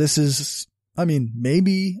renters, this is,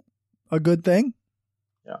 maybe a good thing.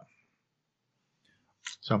 Yeah.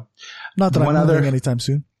 So, not that I'm moving anytime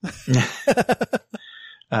soon.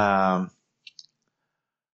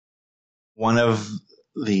 One of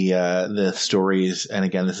the stories, and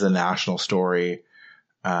again, this is a national story.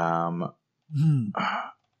 I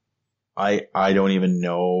don't even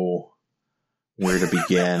know where to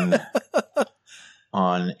begin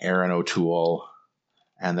on Aaron O'Toole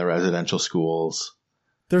and the residential schools.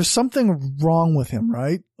 There's something wrong with him,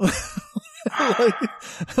 right?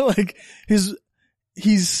 like he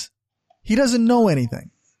doesn't know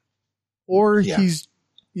anything, or he's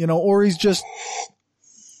just,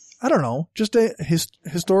 I don't know, just a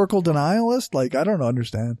historical denialist. Like, I don't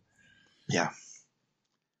understand. Yeah.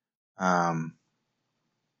 I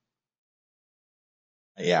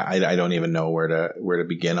don't even know where to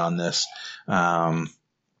begin on this. I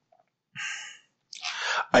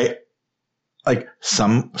like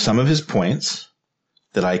some of his points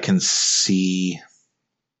that I can see,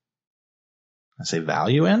 I say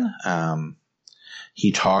value in.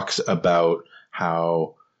 He talks about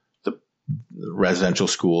how the residential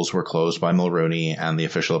schools were closed by Mulrooney and the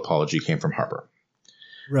official apology came from Harper.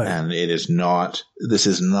 Right. And this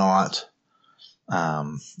is not,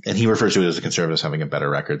 and he refers to it as the Conservatives having a better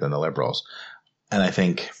record than the Liberals. And I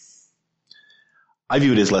think I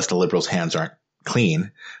view it as less the Liberals' hands aren't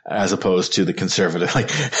clean as opposed to the Conservative. Like,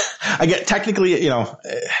 I get technically,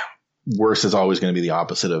 worse is always going to be the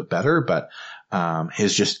opposite of better, but,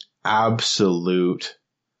 his just absolute,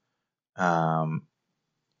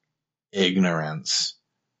 ignorance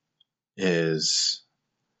is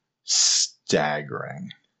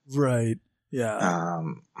staggering. Right. Yeah.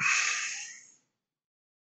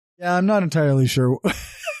 Yeah, I'm not entirely sure.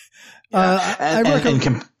 I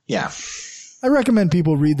recommend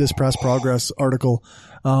people read this Press Progress article.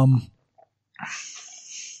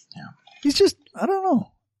 he's just, I don't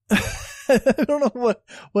know. I don't know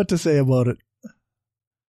what to say about it.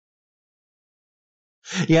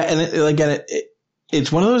 Yeah. And again,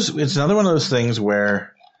 it's it's another one of those things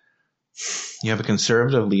where you have a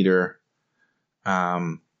conservative leader,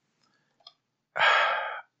 come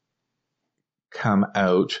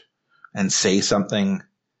out and say something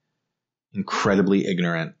incredibly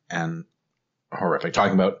ignorant and horrific.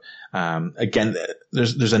 Talking about, again,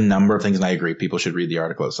 there's a number of things, and I agree, people should read the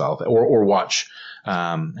article itself or watch,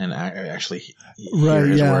 and actually hear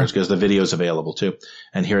his words, because the video is available too,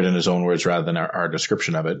 and hear it in his own words rather than our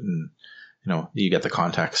description of it. And, you get the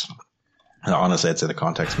context. And honestly, I'd say the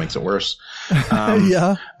context makes it worse.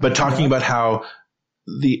 But talking about how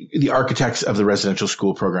the architects of the residential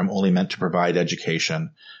school program only meant to provide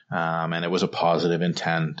education, and it was a positive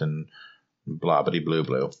intent and blah, bitty blue,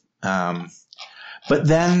 blue. But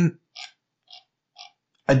then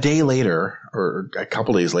a day later, or a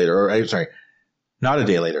couple days later, not a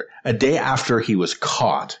day later, a day after he was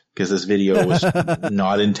caught, because this video was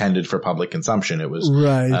not intended for public consumption. It was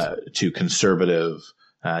to conservative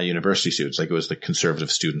university students, like it was the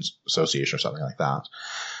Conservative Students Association or something like that.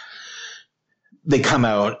 They come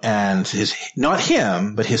out, and not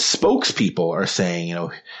him, but his spokespeople are saying,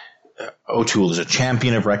 O'Toole is a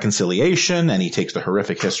champion of reconciliation, and he takes the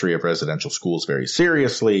horrific history of residential schools very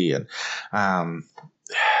seriously.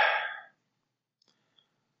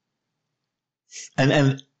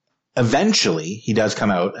 And eventually he does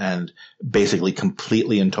come out and basically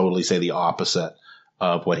completely and totally say the opposite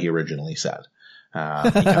of what he originally said. He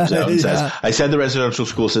comes out and says, I said the residential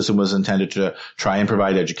school system was intended to try and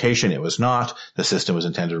provide education. It was not. The system was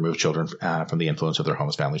intended to remove children from the influence of their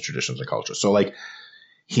homes, families, traditions, and culture. So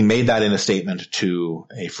he made that in a statement to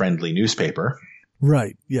a friendly newspaper.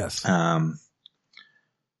 Right. Yes. Or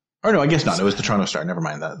no, I guess not. It was the Toronto Star. Never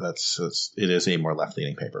mind. It is a more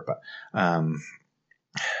left-leaning paper, but,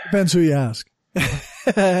 depends who you ask.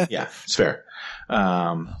 Yeah, it's fair.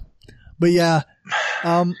 But yeah,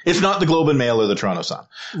 it's not the Globe and Mail or the Toronto Sun.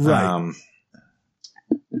 Right.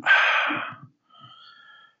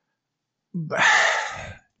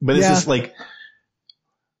 But it's just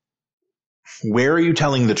where are you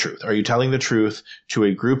telling the truth? Are you telling the truth to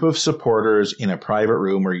a group of supporters in a private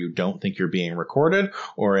room where you don't think you're being recorded,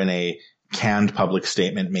 or in a canned public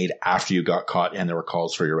statement made after you got caught and there were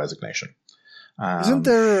calls for your resignation? Isn't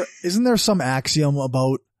there some axiom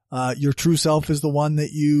about your true self is the one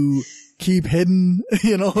that you keep hidden,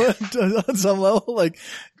 on some level?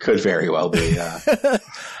 Could very well be.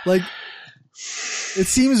 It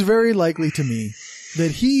seems very likely to me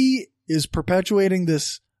that he is perpetuating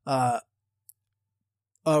this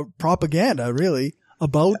propaganda, really,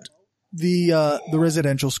 about the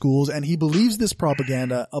residential schools, and he believes this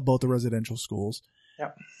propaganda about the residential schools.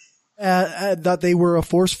 Yep. That they were a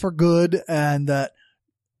force for good, and that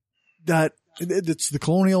it's the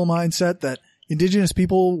colonial mindset that Indigenous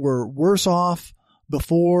people were worse off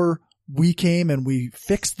before we came and we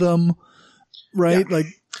fixed them, right? Yeah.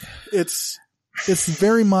 It's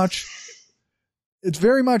very much,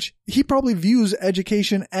 he probably views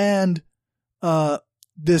education and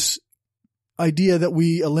this idea that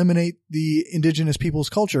we eliminate the Indigenous people's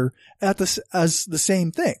culture as the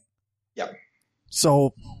same thing. Yep.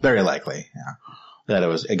 So very likely, yeah. That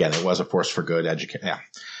it was a force for good education. Yeah.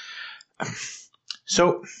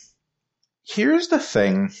 So here's the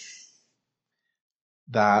thing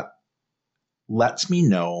that lets me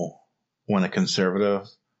know when a conservative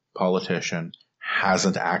politician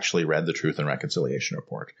hasn't actually read the Truth and Reconciliation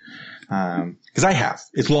Report. Cause I have.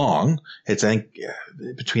 It's long. It's, I think,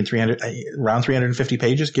 around 350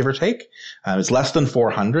 pages, give or take. It's less than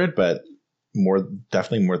 400, but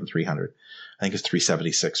definitely more than 300. I think it's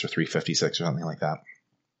 376 or 356 or something like that.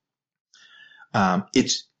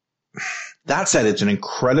 That said, it's an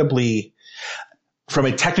incredibly, from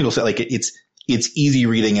a technical set, it's easy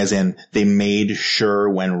reading, as in they made sure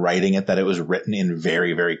when writing it that it was written in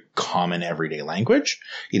very, very common everyday language.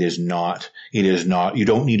 It is not, you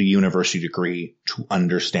don't need a university degree to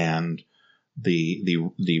understand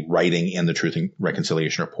the writing in the Truth and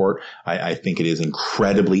Reconciliation Report. I think it is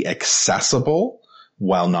incredibly accessible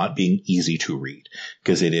while not being easy to read,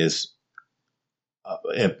 because it is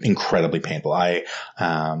incredibly painful. I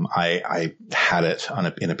had it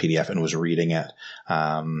in a PDF and was reading it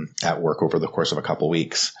at work over the course of a couple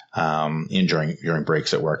weeks during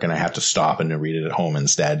breaks at work, and I had to stop and read it at home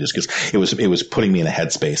instead, just because it was putting me in a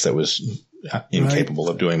headspace that was incapable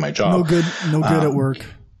of doing my job. No good at work.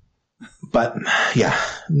 But yeah,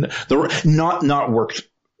 not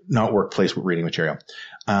workplace reading material.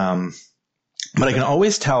 But I can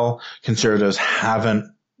always tell conservatives haven't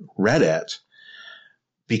read it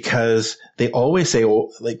because they always say,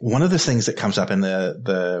 well, like one of the things that comes up in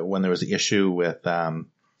when there was the issue with, the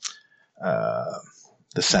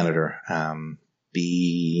senator,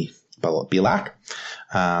 Bielak.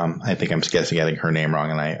 I think I'm getting her name wrong,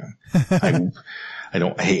 and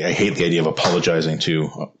I hate the idea of apologizing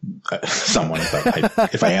to someone.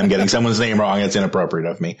 If I am getting someone's name wrong, it's inappropriate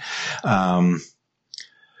of me.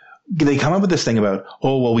 They come up with this thing about,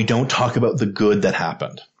 we don't talk about the good that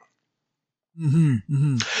happened. Mm-hmm,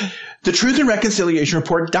 mm-hmm. The Truth and Reconciliation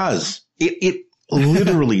Report does. It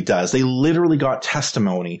literally does. They literally got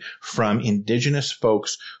testimony from Indigenous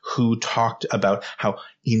folks who talked about how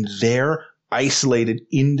in their isolated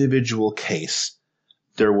individual case,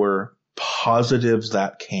 there were positives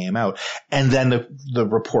that came out. And then the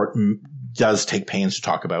report does take pains to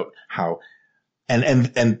talk about how,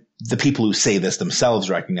 and the people who say this themselves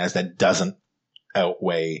recognize that doesn't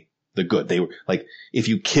outweigh the good. They were like, if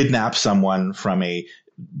you kidnap someone from a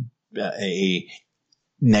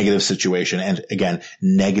negative situation, and again,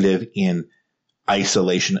 negative in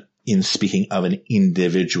isolation, in speaking of an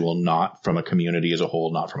individual, not from a community as a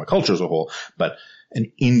whole, not from a culture as a whole, but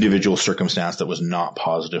an individual circumstance that was not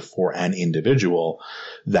positive for an individual,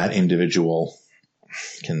 that individual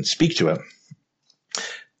can speak to it.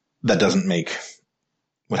 That doesn't make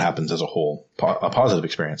what happens as a whole a positive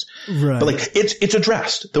experience. Right. But like it's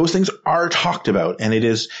addressed. Those things are talked about, and it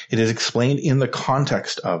is explained in the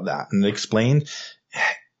context of that. And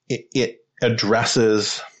it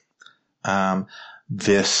addresses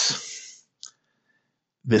this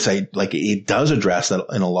like it does address that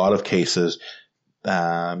in a lot of cases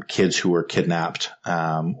kids who were kidnapped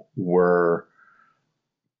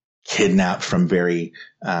from very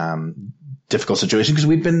difficult situations,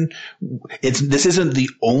 because this isn't the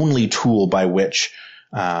only tool by which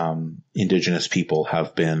Indigenous people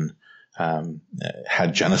have been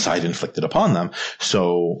had genocide inflicted upon them.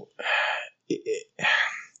 So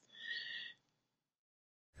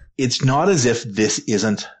it's not as if this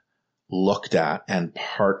isn't looked at and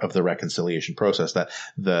part of the reconciliation process, that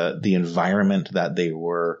the environment that they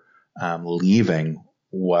were leaving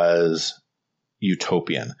was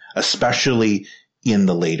utopian, especially in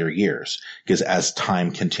the later years, because as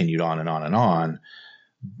time continued on and on and on,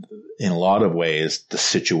 in a lot of ways, the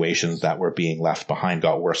situations that were being left behind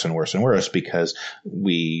got worse and worse and worse, because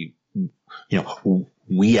we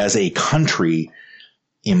as a country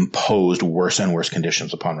imposed worse and worse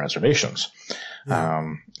conditions upon reservations.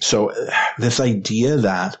 Yeah. So this idea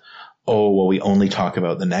that, we only talk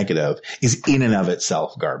about the negative is in and of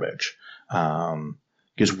itself garbage.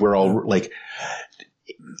 Because we're all like,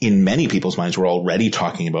 in many people's minds, we're already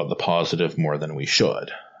talking about the positive more than we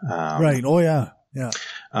should. Right. Oh yeah. Yeah.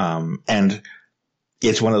 And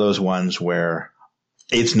it's one of those ones where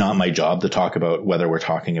it's not my job to talk about whether we're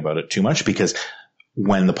talking about it too much, because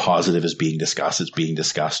when the positive is being discussed, it's being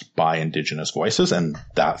discussed by Indigenous voices. And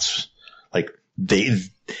that's like,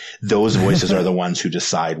 those voices are the ones who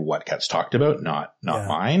decide what gets talked about, not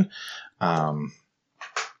mine.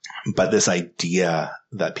 But this idea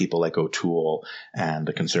that people like O'Toole and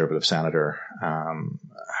the conservative senator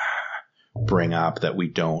bring up, that we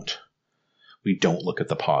don't look at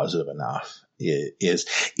the positive enough,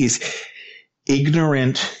 is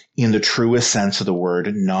ignorant in the truest sense of the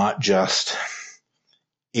word, not just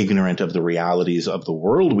ignorant of the realities of the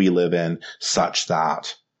world we live in, such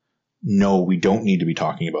that no, we don't need to be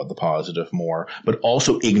talking about the positive more, but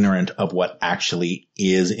also ignorant of what actually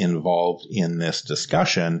is involved in this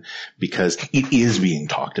discussion, because it is being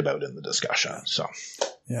talked about in the discussion. So,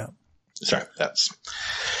 yeah. Sorry, that's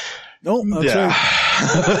right.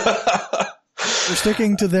 They're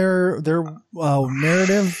sticking to their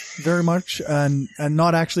narrative very much, and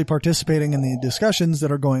not actually participating in the discussions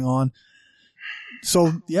that are going on.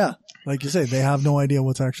 So, yeah, like you say, they have no idea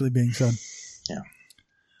what's actually being said. Yeah.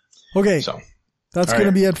 Okay, so that's going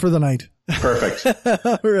to be it for the night. Perfect.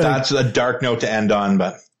 Right. That's a dark note to end on,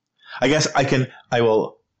 but I guess I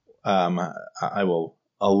will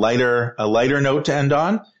a lighter note to end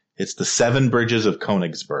on. It's the 7 bridges of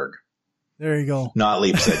Königsberg. There you go. Not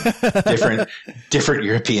Leipzig. different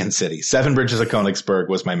European city. 7 bridges of Königsberg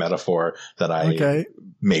was my metaphor that I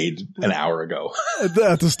made an hour ago.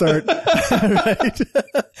 At the start.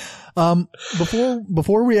 Right.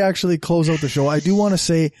 Before we actually close out the show, I do want to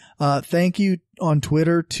say, thank you on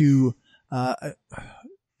Twitter to, at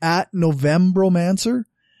Novembromancer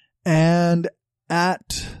and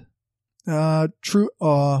at, at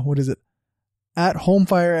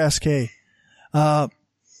Homefire SK.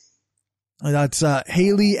 That's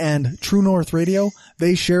Haley and True North Radio.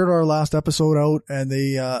 They shared our last episode out, and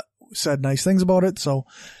they said nice things about it. So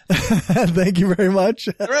thank you very much.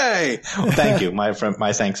 Hooray! Well, thank you. My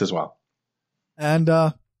thanks as well. And,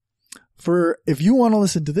 if you want to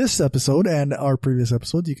listen to this episode and our previous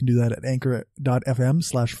episodes, you can do that at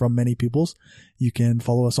anchor.fm/FromManyPeoples. You can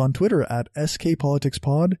follow us on Twitter at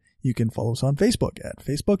SKPoliticsPod. You can follow us on Facebook at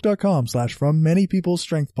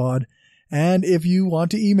Facebook.com/FromManyPeoplesStrengthPod. And if you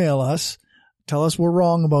want to email us, tell us we're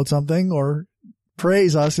wrong about something or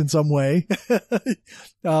praise us in some way,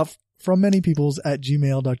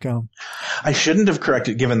 FromManyPeoples@gmail.com. I shouldn't have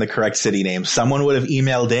given the correct city name. Someone would have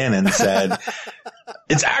emailed in and said,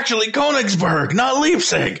 it's actually Königsberg, not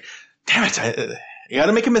Leipzig. Damn it. You got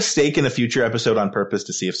to make a mistake in a future episode on purpose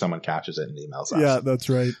to see if someone catches it and emails us. Yeah, that's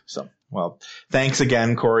right. So, well, thanks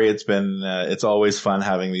again, Corey. It's been, it's always fun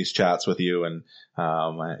having these chats with you. And,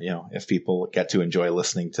 if people get to enjoy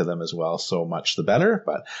listening to them as well, so much the better.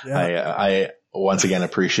 But yeah. I once again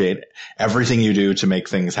appreciate everything you do to make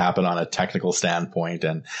things happen on a technical standpoint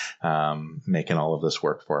and, making all of this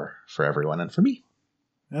work for everyone and for me.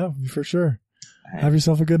 Yeah, for sure. Right. Have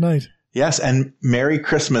yourself a good night. Yes, and Merry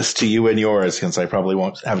Christmas to you and yours, since I probably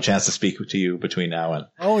won't have a chance to speak to you between now and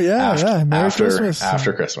Merry Christmas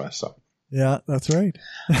after Christmas. So yeah, that's right.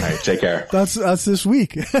 All right, take care. That's this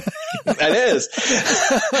week. That is.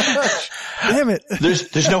 Damn it.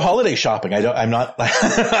 There's no holiday shopping. I'm not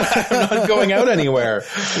I'm not going out anywhere.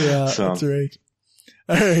 Yeah, so. That's right.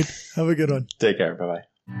 All right, have a good one. Take care. Bye bye.